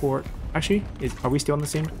go to court. Actually, are we still on the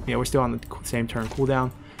same? Yeah, we're still on the same turn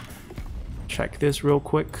cooldown. Check this real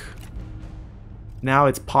quick. Now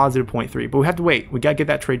it's positive 0.3, but we have to wait. We gotta get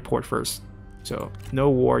that trade port first. So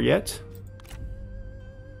no war yet.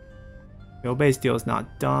 Mill base deal is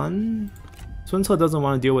not done. Sun Ce doesn't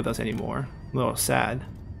want to deal with us anymore. A little sad.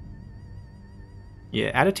 Yeah,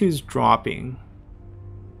 attitude's dropping.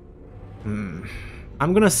 I'm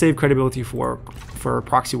gonna save credibility for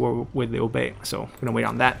proxy war with Liu Bei, so I'm gonna wait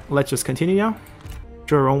on that. Let's just continue now.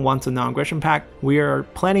 Zheron wants a non-aggression pact. We are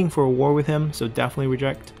planning for a war with him, so definitely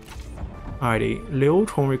reject. Alrighty, Liu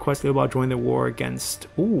Chong requests Liu Bao join the war against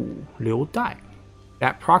Liu Dai.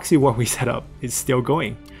 That proxy war we set up is still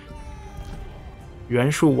going. Yuan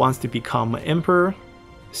Shu wants to become an emperor,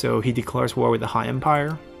 so he declares war with the Han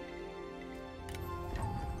Empire.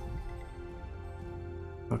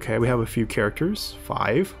 Okay, we have a few characters,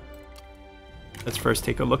 5. Let's first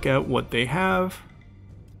take a look at what they have.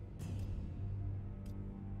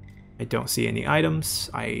 I don't see any items.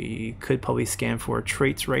 I could probably scan for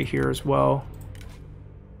traits right here as well.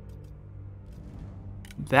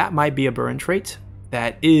 That might be a burn trait.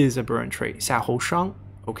 That is a burn trait. Xiahou Shang.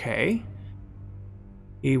 Okay.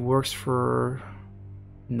 He works for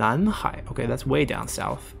Nanhai. Okay, that's way down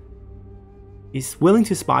south. He's willing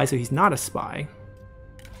to spy, so he's not a spy.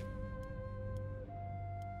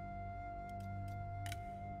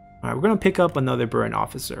 Alright, we're going to pick up another burn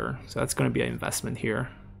officer. So that's going to be an investment here.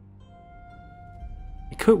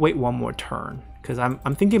 I could wait one more turn, because I'm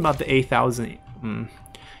thinking about the 8,000.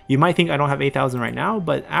 You might think I don't have 8,000 right now,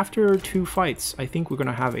 but after 2 fights, I think we're going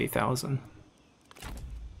to have 8,000.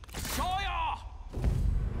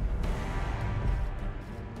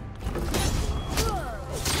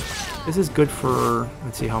 This is good for,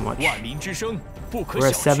 let's see how much. We're at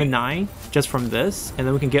 7.9 just from this, and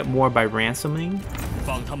then we can get more by ransoming,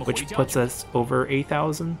 which puts us over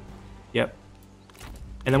 8,000. Yep.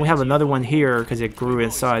 And then we have another one here because it grew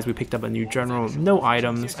in size. We picked up a new general. No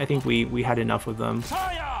items. I think we had enough of them.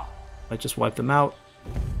 Let's just wipe them out.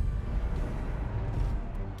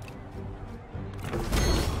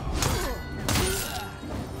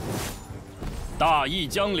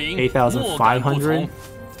 8,500.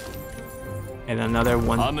 And another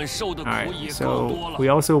one. Alright, so we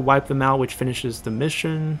also wipe them out, which finishes the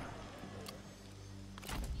mission.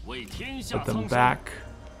 Put them back.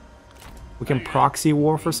 We can proxy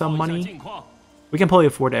war for some money. We can probably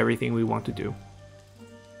afford everything we want to do.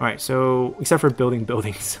 Alright, so except for building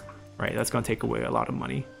buildings. Right, that's gonna take away a lot of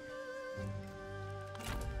money.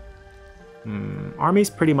 Army's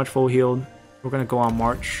pretty much full healed. We're gonna go on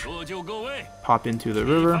march. Pop into the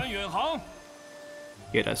river.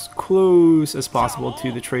 Get as close as possible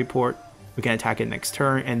to the trade port. We can attack it next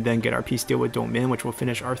turn and then get our peace deal with Dongmin, which will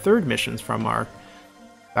finish our 3rd missions from our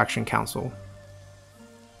faction council.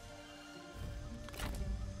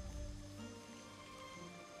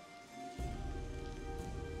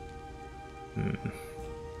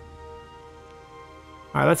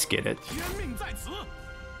 Alright, let's get it.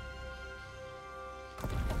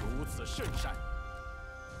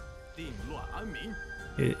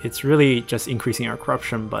 It's really just increasing our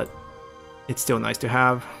corruption, but it's still nice to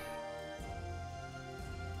have.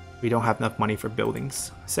 We don't have enough money for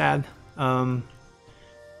buildings. Sad.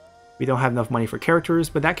 We don't have enough money for characters,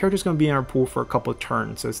 but that character's going to be in our pool for a couple of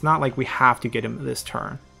turns, so it's not like we have to get him this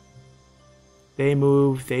turn. They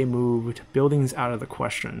moved. Buildings out of the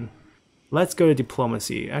question. Let's go to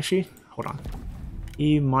diplomacy. Actually, hold on.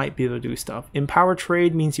 He might be able to do stuff. Empower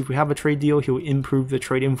trade means if we have a trade deal, he'll improve the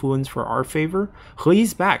trade influence for our favor.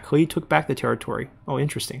 He's back. He took back the territory. Oh,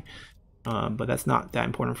 interesting. But that's not that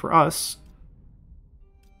important for us.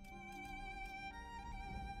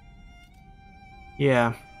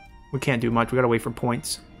 Yeah, we can't do much. We gotta wait for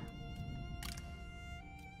points.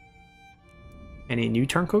 Any new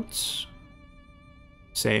turncoats?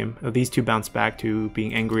 Same. These two bounce back to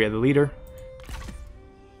being angry at the leader.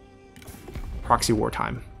 Proxy war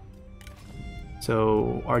time.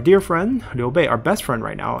 So our dear friend Liu Bei, our best friend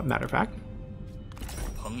right now, matter of fact.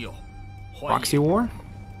 Proxy war.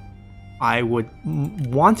 I would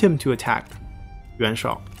want him to attack Yuan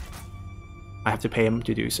Shao. I have to pay him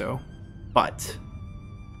to do so, but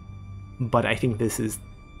I think this is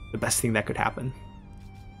the best thing that could happen.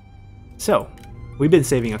 So we've been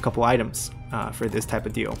saving a couple items for this type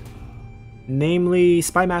of deal. Namely,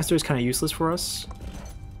 Spy Master is kind of useless for us.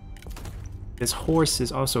 This horse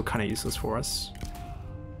is also kind of useless for us.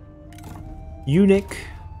 Eunuch.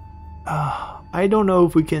 I don't know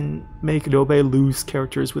if we can make Liu Bei lose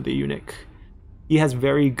characters with the eunuch. He has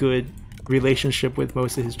very good relationship with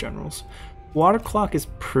most of his generals. Water clock is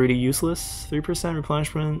pretty useless. 3%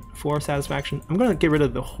 replenishment, 4 satisfaction. I'm gonna get rid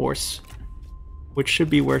of the horse, which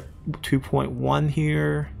should be worth 2.1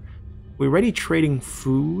 here. We're already trading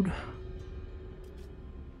food.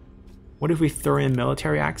 What if we throw in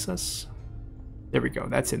military access? There we go,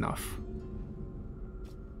 that's enough.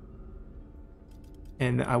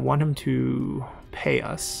 And I want him to pay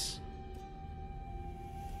us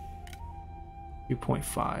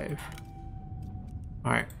 2.5.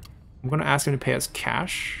 Alright, I'm gonna ask him to pay us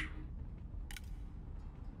cash.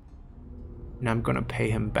 And I'm gonna pay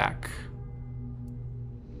him back.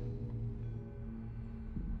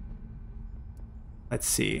 Let's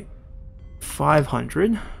see,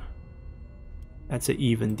 500. That's an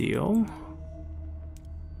even deal.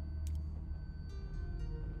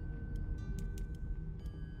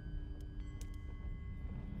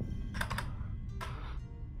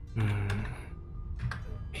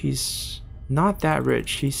 He's not that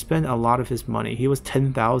rich. He spent a lot of his money. He was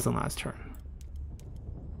 10,000 last turn.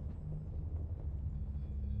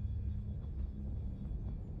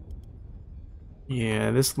 Yeah,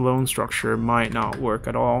 this loan structure might not work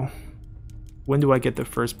at all. When do I get the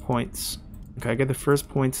first points? Okay, I get the first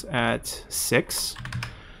points at 6.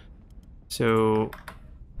 So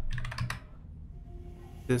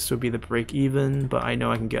this would be the break even, but I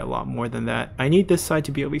know I can get a lot more than that. I need this side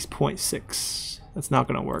to be at least 0.6. That's not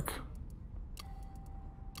gonna work.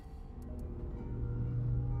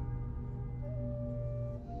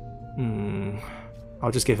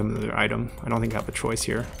 I'll just give him another item. I don't think I have a choice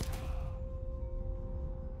here.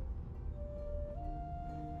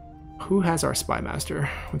 Who has our spy master?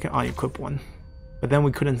 We can unequip one. But then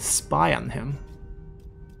we couldn't spy on him.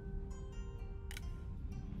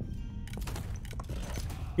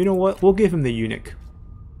 You know what? We'll give him the eunuch.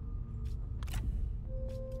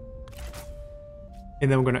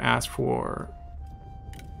 And then we're going to ask for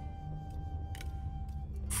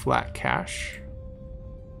flat cash.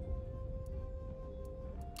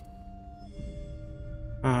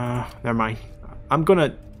 Never mind. I'm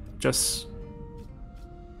gonna just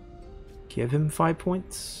give him 5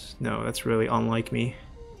 points. No, that's really unlike me.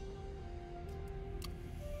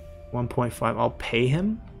 1.5. I'll pay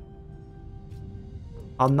him.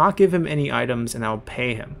 I'll not give him any items and I'll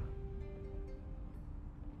pay him.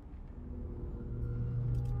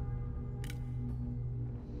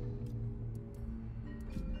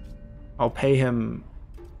 I'll pay him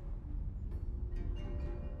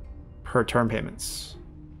per turn payments.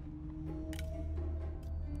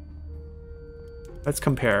 Let's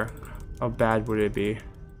compare. How bad would it be?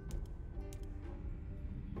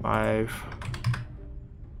 5.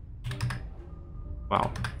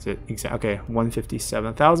 Wow. Is it exact? Okay,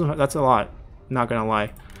 157,000. That's a lot. Not gonna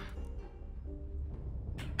lie.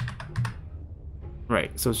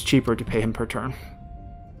 Right. So it's cheaper to pay him per turn.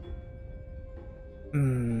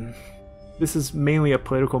 This is mainly a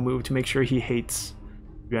political move to make sure he hates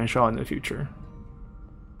Yuan Shao in the future.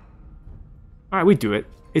 Alright, we do it.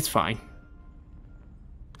 It's fine.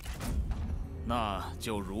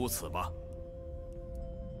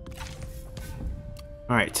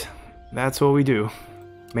 Alright, that's what we do.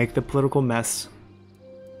 Make the political mess.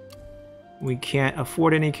 We can't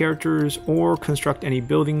afford any characters or construct any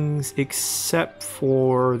buildings except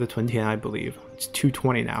for the 20, I believe. It's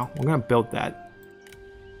 220 now. We're gonna build that.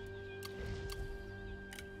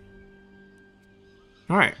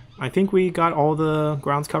 Alright, I think we got all the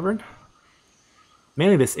grounds covered.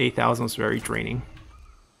 Mainly this 8,000 was very draining.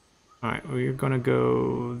 Alright, we're gonna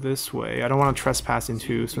go this way. I don't want to trespass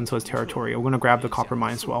into Sun Ce's territory. We're gonna grab the copper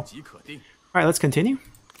mine as well. Alright, let's continue.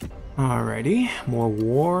 Alrighty, more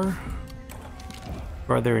war.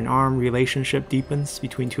 Brother in arm relationship deepens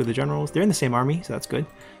between two of the generals. They're in the same army, so that's good.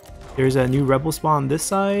 There's a new rebel spawn on this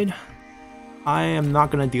side. I am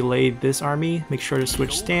not gonna delay this army. Make sure to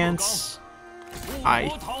switch stance. I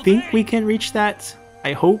think we can reach that.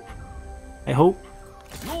 I hope. I hope.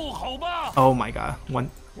 Oh my god.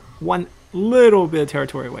 One little bit of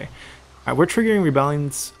territory away. Alright, we're triggering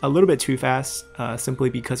rebellions a little bit too fast, simply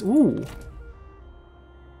because... Ooh!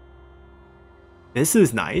 This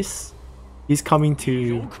is nice. He's coming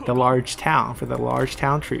to the large town for the large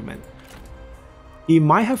town treatment. He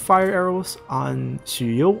might have fire arrows on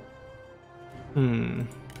Xu You.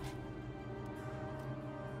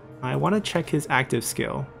 I want to check his active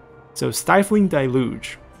skill. So Stifling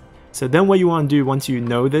Deluge. So then what you want to do once you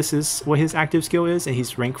know this is what his active skill is and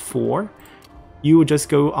he's rank 4, you will just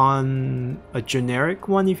go on a generic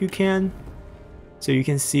one if you can. So you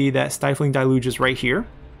can see that Stifling Deluge is right here.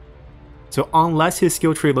 So unless his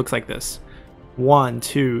skill tree looks like this, 1,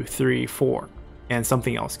 2, 3, 4, and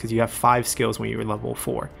something else, because you have 5 skills when you're level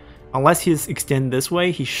 4. Unless he's extend this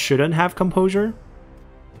way, he shouldn't have Composure.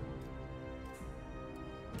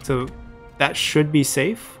 So that should be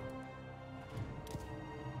safe.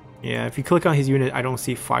 Yeah, if you click on his unit, I don't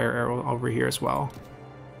see fire arrow over here as well.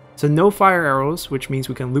 So no fire arrows, which means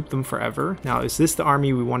we can loop them forever. Now, is this the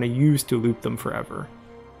army we want to use to loop them forever?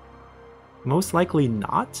 Most likely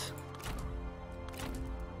not.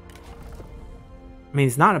 I mean,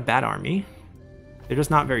 it's not a bad army. They're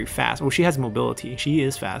just not very fast. Well, she has mobility. She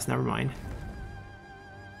is fast, never mind.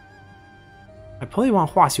 I probably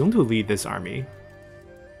want Hua Xiong to lead this army.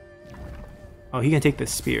 Oh, he can take the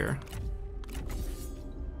spear.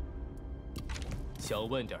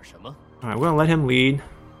 Alright, we're gonna let him lead.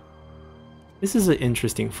 This is an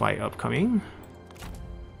interesting fight upcoming.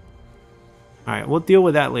 Alright, we'll deal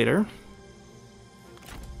with that later.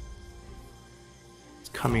 It's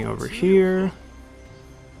coming over here.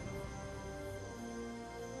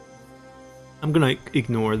 I'm gonna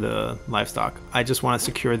ignore the livestock. I just want to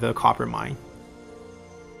secure the copper mine.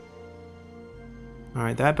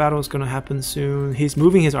 Alright, that battle is gonna happen soon. He's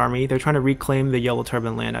moving his army. They're trying to reclaim the Yellow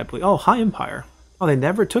Turban land, I believe. Oh, High Empire. Oh, they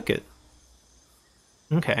never took it.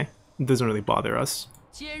 Okay. It doesn't really bother us.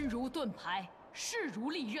 Alright,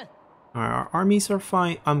 our armies are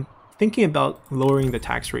fine. I'm thinking about lowering the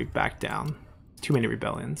tax rate back down. Too many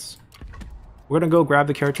rebellions. We're gonna go grab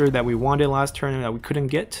the character that we wanted last turn that we couldn't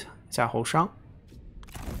get. Xiahou Shang.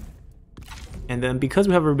 And then because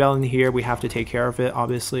we have a rebellion here, we have to take care of it,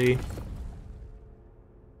 obviously.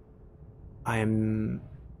 I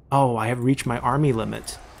have reached my army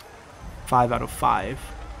limit. 5 out of 5.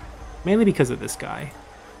 Mainly because of this guy.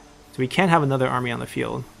 So we can't have another army on the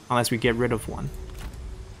field unless we get rid of one.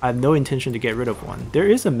 I have no intention to get rid of one. There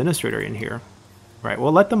is an administrator in here. Right,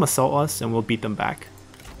 we'll let them assault us and we'll beat them back.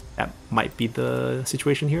 That might be the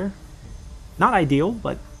situation here. Not ideal,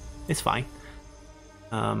 but it's fine.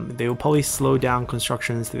 They will probably slow down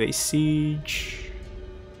constructions to a siege.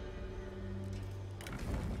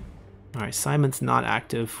 Alright, Simon's not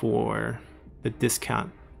active for the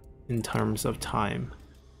discount in terms of time.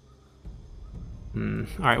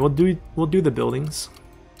 Alright, we'll do the buildings.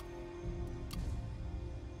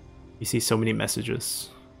 You see so many messages.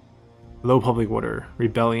 Low public order,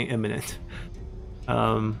 rebellion imminent.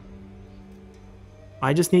 I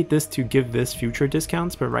just need this to give this future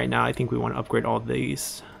discounts, but right now I think we want to upgrade all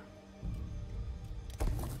these.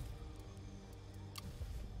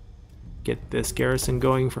 Get this garrison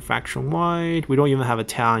going for faction wide. We don't even have a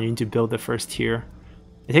town. You need to build the first tier.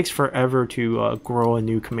 It takes forever to grow a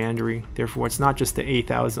new commandery. Therefore, it's not just the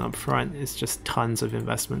 8,000 up front. It's just tons of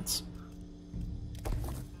investments.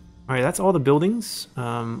 All right, that's all the buildings.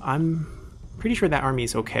 I'm pretty sure that army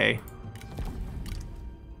is okay.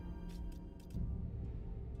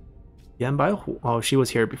 Yan Baihu. Oh, she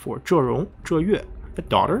was here before. Zhe Rong, Zhe Yue, the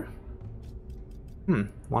daughter.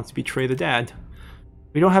 Wants to betray the dad.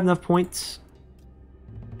 We don't have enough points.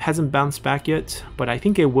 Hasn't bounced back yet, but I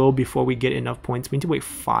think it will before we get enough points. We need to wait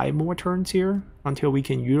 5 more turns here until we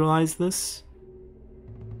can utilize this.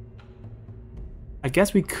 I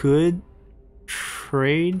guess we could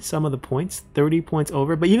trade some of the points, 30 points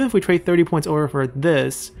over, but even if we trade 30 points over for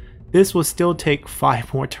this will still take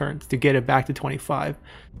 5 more turns to get it back to 25.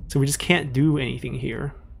 So we just can't do anything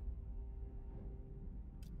here.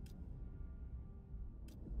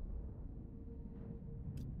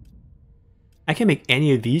 I can't make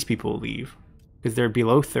any of these people leave because they're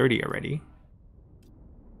below 30 already.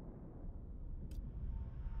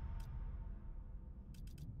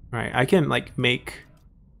 Right, I can like make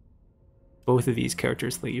both of these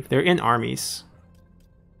characters leave. They're in armies.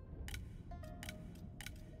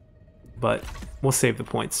 But we'll save the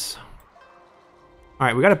points.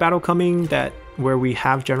 Alright, we got a battle coming where we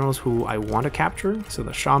have generals who I want to capture. So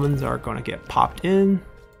the shamans are going to get popped in.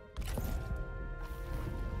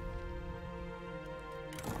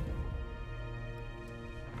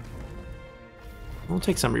 We'll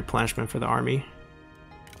take some replenishment for the army.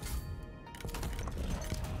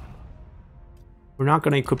 We're not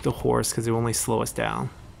going to equip the horse because it will only slow us down.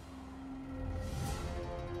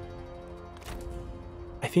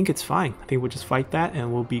 I think it's fine. I think we'll just fight that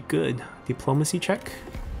and we'll be good. Diplomacy check.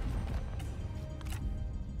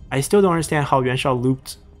 I still don't understand how Yuan Shao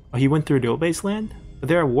looped. Oh, he went through Liu Bei's land? But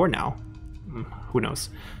they're at war now. Who knows?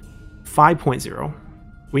 5.0.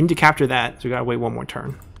 We need to capture that, so we gotta wait 1 more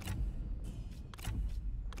turn.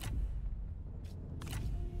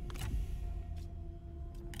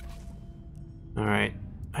 Alright.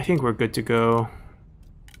 I think we're good to go.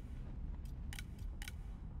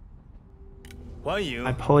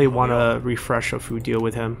 I probably want to refresh a food deal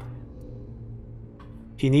with him.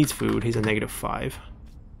 He needs food. He's a -5.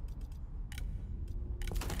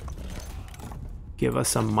 Give us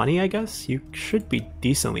some money, I guess. You should be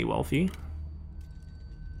decently wealthy.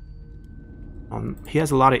 He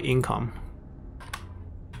has a lot of income.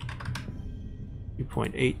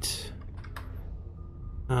 2.8.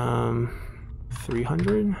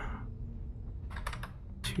 300.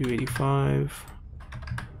 285.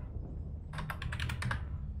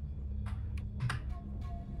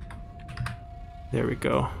 There we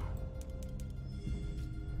go.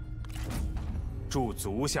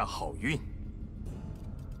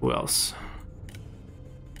 Who else?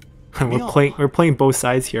 We're playing both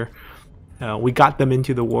sides here. We got them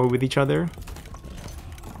into the war with each other,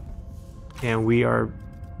 and we are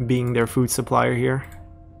being their food supplier here.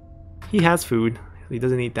 He has food. He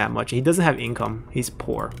doesn't need that much. He doesn't have income. He's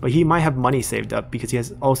poor, but he might have money saved up because he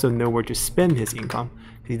has also nowhere to spend his income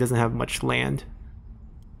because he doesn't have much land.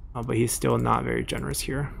 But he's still not very generous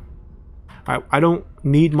here. I don't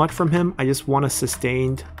need much from him. I just want a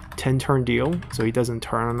sustained 10-turn deal so he doesn't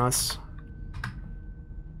turn on us.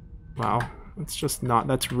 Wow,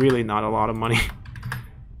 that's really not a lot of money.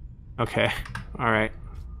 Okay, alright.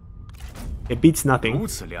 It beats nothing.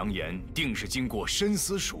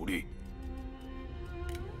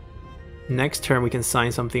 Next turn we can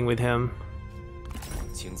sign something with him.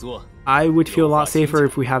 I would feel a lot safer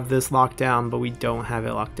if we have this locked down, but we don't have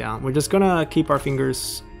it locked down. We're just gonna keep our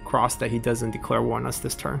fingers crossed that he doesn't declare war on us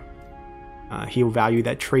this turn. He'll value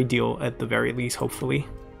that trade deal at the very least, hopefully.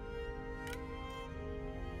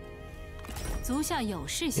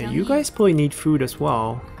 Yeah, you guys probably need food as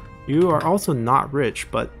well. You are also not rich,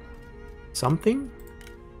 but something?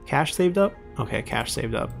 Cash saved up? Okay, cash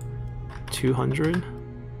saved up. 200.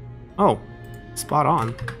 Oh, spot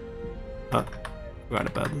on. Forgot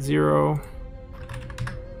about the 0.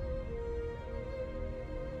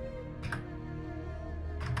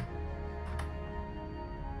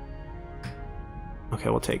 Okay,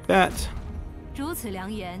 we'll take that.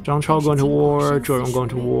 Zhang Chao going to war, Zhe Rong going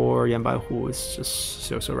to war, Yan Baihu is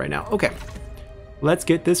just so right now. Okay, let's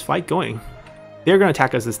get this fight going. They're going to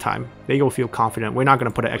attack us this time. They will feel confident. We're not going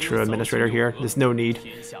to put an extra administrator here. There's no need.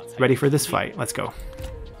 Ready for this fight. Let's go.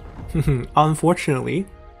 Unfortunately,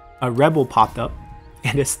 a rebel popped up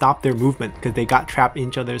and it stopped their movement because they got trapped in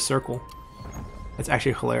each other's circle. That's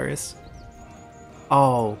actually hilarious.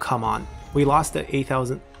 Oh, come on. We lost the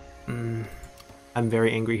 8,000. I'm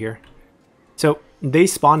very angry here. So they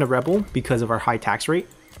spawned a rebel because of our high tax rate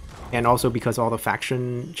and also because of all the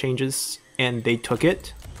faction changes, and they took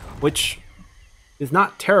it, which is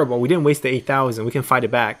not terrible. We didn't waste the 8,000. We can fight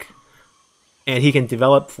it back. And he can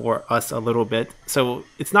develop for us a little bit. So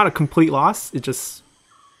it's not a complete loss. It just,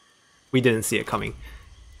 we didn't see it coming.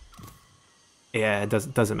 Yeah, it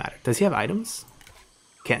doesn't matter. Does he have items?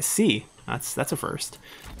 Can't see. That's a first.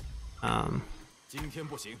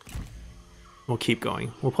 We'll keep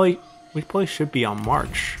going. We probably should be on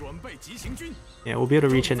march. Yeah, we'll be able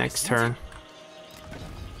to reach it next turn.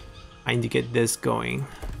 I need to get this going.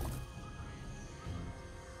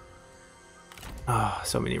 Ah,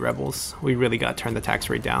 so many rebels. We really got to turn the tax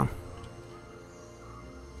rate down.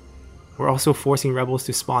 We're also forcing rebels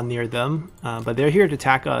to spawn near them, but they're here to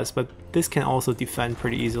attack us, but this can also defend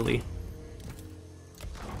pretty easily.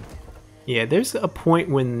 Yeah, there's a point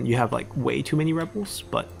when you have like way too many rebels,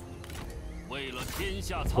 but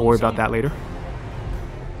we'll worry about that later.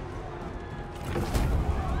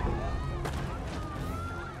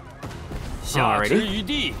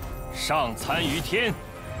 Alrighty.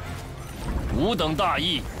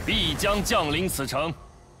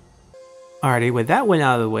 Alrighty, with that one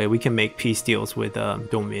out of the way, we can make peace deals with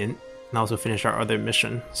Dongmin and also finish our other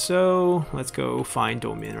mission. So let's go find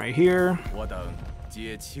Dongmin right here.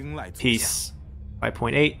 Peace.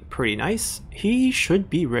 5.8, pretty nice. He should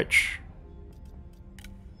be rich.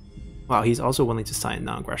 Wow, he's also willing to sign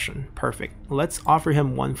non-aggression. Perfect. Let's offer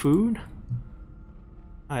him 1 food.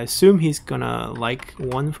 I assume he's gonna like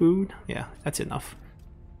 1 food. Yeah, that's enough.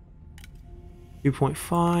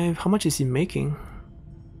 2.5. How much is he making?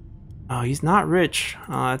 Oh, he's not rich.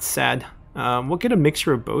 That's sad. We'll get a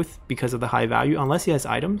mixture of both because of the high value, unless he has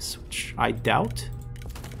items, which I doubt.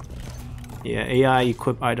 Yeah, AI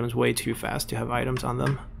equip items way too fast to have items on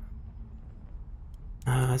them.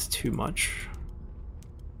 That's too much.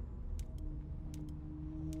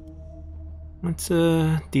 That's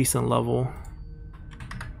a decent level.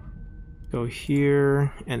 Go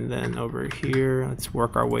here, and then over here. Let's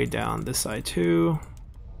work our way down this side too.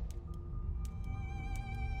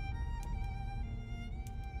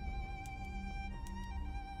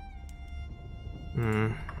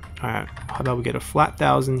 Alright, how about we get a flat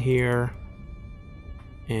 1,000 here,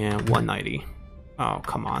 and 190. Oh,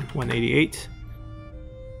 come on, 188.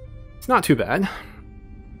 It's not too bad.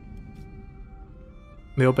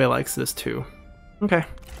 Miobei likes this too. Okay,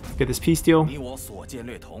 get this peace deal.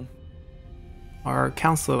 Our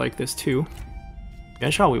counselor like this too.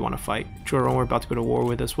 Yanshao we want to fight. Zhuorong we're about to go to war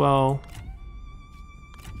with as well.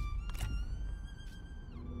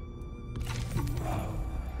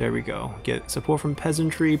 There we go. Get support from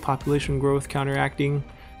peasantry, population growth counteracting.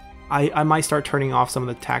 I might start turning off some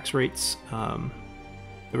of the tax rates. The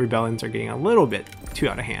rebellions are getting a little bit too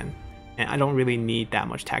out of hand, and I don't really need that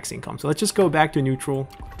much tax income. So let's just go back to neutral,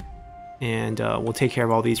 and we'll take care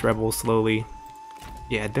of all these rebels slowly.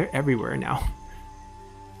 Yeah, they're everywhere now.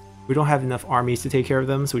 We don't have enough armies to take care of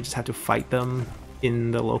them, so we just have to fight them in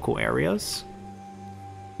the local areas.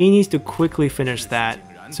 He needs to quickly finish that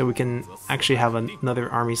so we can actually have another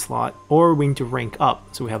army slot, or we need to rank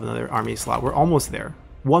up so we have another army slot. We're almost there.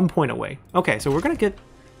 1 point away. Okay, so we're gonna get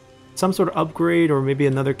some sort of upgrade or maybe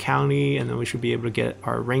another county, and then we should be able to get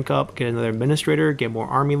our rank up, get another administrator, get more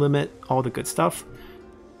army limit, all the good stuff.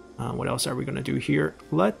 What else are we gonna do here?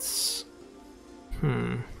 Let's...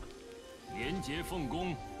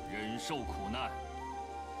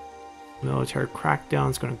 Military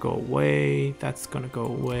crackdown is gonna go away. That's gonna go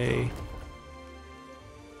away.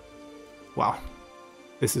 Wow,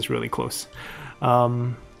 this is really close.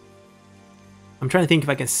 I'm trying to think if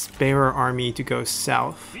I can spare our army to go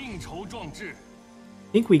south. I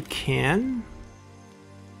think we can.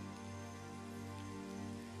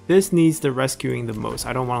 This needs the rescuing the most.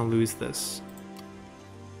 I don't want to lose this.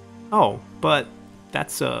 Oh, but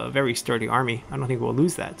that's a very sturdy army. I don't think we'll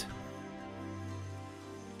lose that.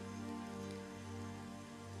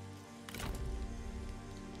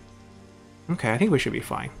 Okay, I think we should be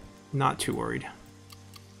fine. Not too worried.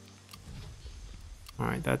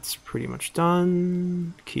 Alright, that's pretty much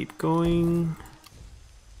done. Keep going.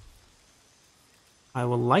 I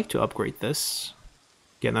would like to upgrade this.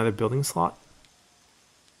 Get another building slot.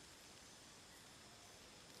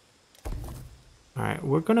 Alright,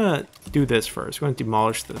 we're gonna do this first. We're gonna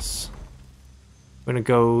demolish this. I'm gonna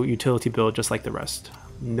go utility build just like the rest.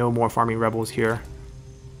 No more farming rebels here.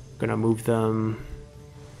 Gonna move them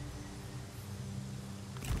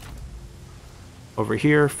over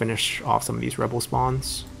here, finish off some of these rebel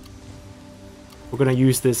spawns. We're gonna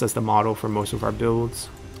use this as the model for most of our builds.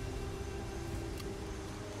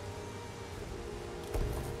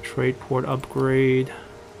 Trade port upgrade.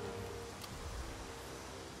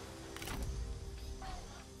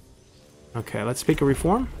 Okay, let's pick a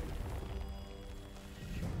reform.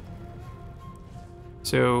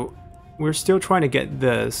 So we're still trying to get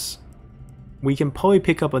this. We can probably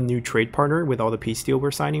pick up a new trade partner with all the peace deal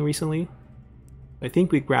we're signing recently. I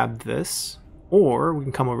think we grab this, or we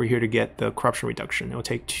can come over here to get the corruption reduction. It'll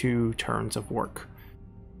take 2 turns of work.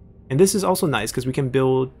 And this is also nice because we can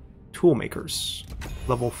build tool makers,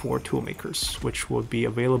 level 4 tool makers, which will be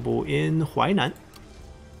available in Huainan.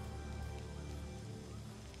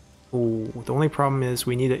 Oh, the only problem is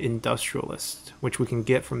we need an industrialist, which we can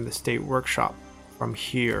get from the state workshop from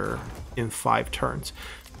here in 5 turns.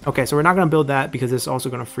 Okay, so we're not going to build that because it's also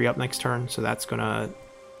going to free up next turn, so that's going to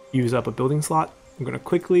use up a building slot. I'm going to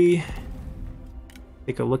quickly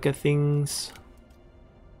take a look at things.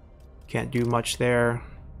 Can't do much there.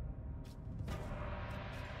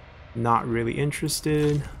 Not really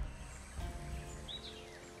interested.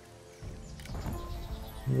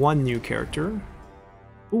 1 new character.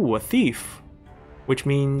 Ooh, a thief, which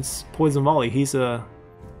means Poison Volley. He's a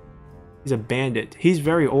bandit. He's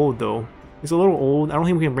very old though. He's a little old. I don't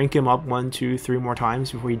think we can rank him up 1, 2, 3 more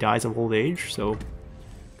times before he dies of old age. So, I'm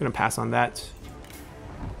gonna pass on that.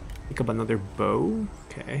 Pick up another bow.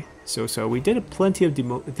 Okay. So we did plenty of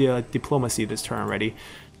diplomacy this turn already.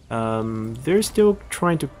 They're still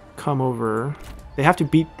trying to come over. They have to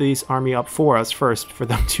beat this army up for us first for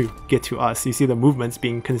them to get to us. You see the movements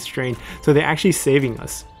being constrained, so they're actually saving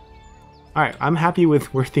us. Alright, I'm happy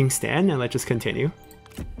with where things stand, and let's just continue.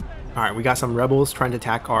 Alright, we got some rebels trying to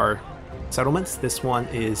attack our settlements. This one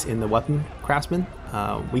is in the weapon craftsman.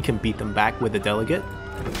 We can beat them back with the delegate.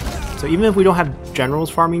 So even if we don't have generals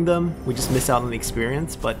farming them, we just miss out on the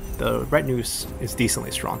experience, but the retinue is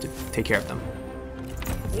decently strong to take care of them.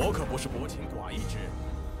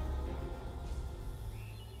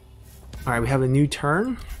 Alright, we have a new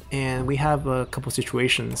turn, and we have a couple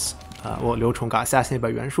situations. Well, Liu Chong got assassinated by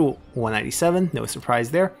Yuan Shu, 197, no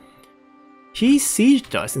surprise there. He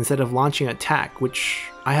sieged us instead of launching an attack, which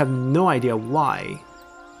I have no idea why.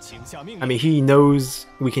 I mean, he knows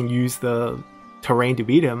we can use the terrain to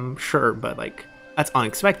beat him, sure, but like, that's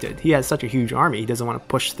unexpected. He has such a huge army, he doesn't want to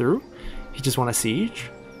push through, he just wants to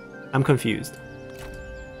siege. I'm confused.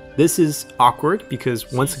 This is awkward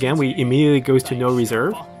because once again, we immediately goes to no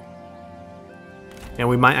reserve. And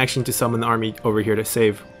we might actually need to summon the army over here to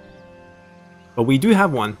save. But we do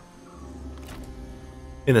have one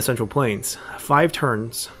in the Central Plains. 5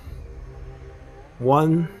 turns.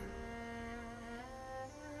 1,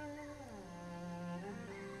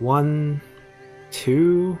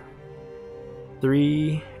 2,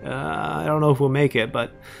 3. I don't know if we'll make it,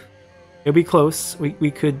 but it'll be close. We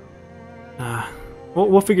could.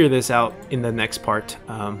 We'll figure this out in the next part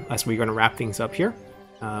as we're going to wrap things up here.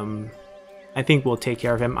 I think we'll take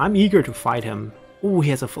care of him. I'm eager to fight him. Ooh, he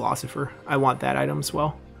has a philosopher. I want that item as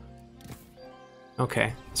well.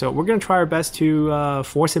 Okay, so we're going to try our best to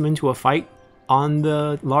force him into a fight on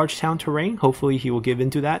the large town terrain. Hopefully he will give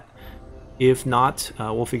into that. If not,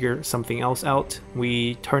 we'll figure something else out.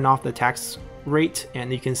 We turn off the tax rate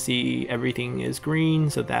and you can see everything is green,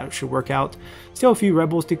 so that should work out. Still a few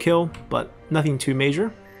rebels to kill, but nothing too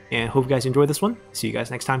major. And hope you guys enjoyed this one. See you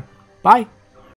guys next time. Bye!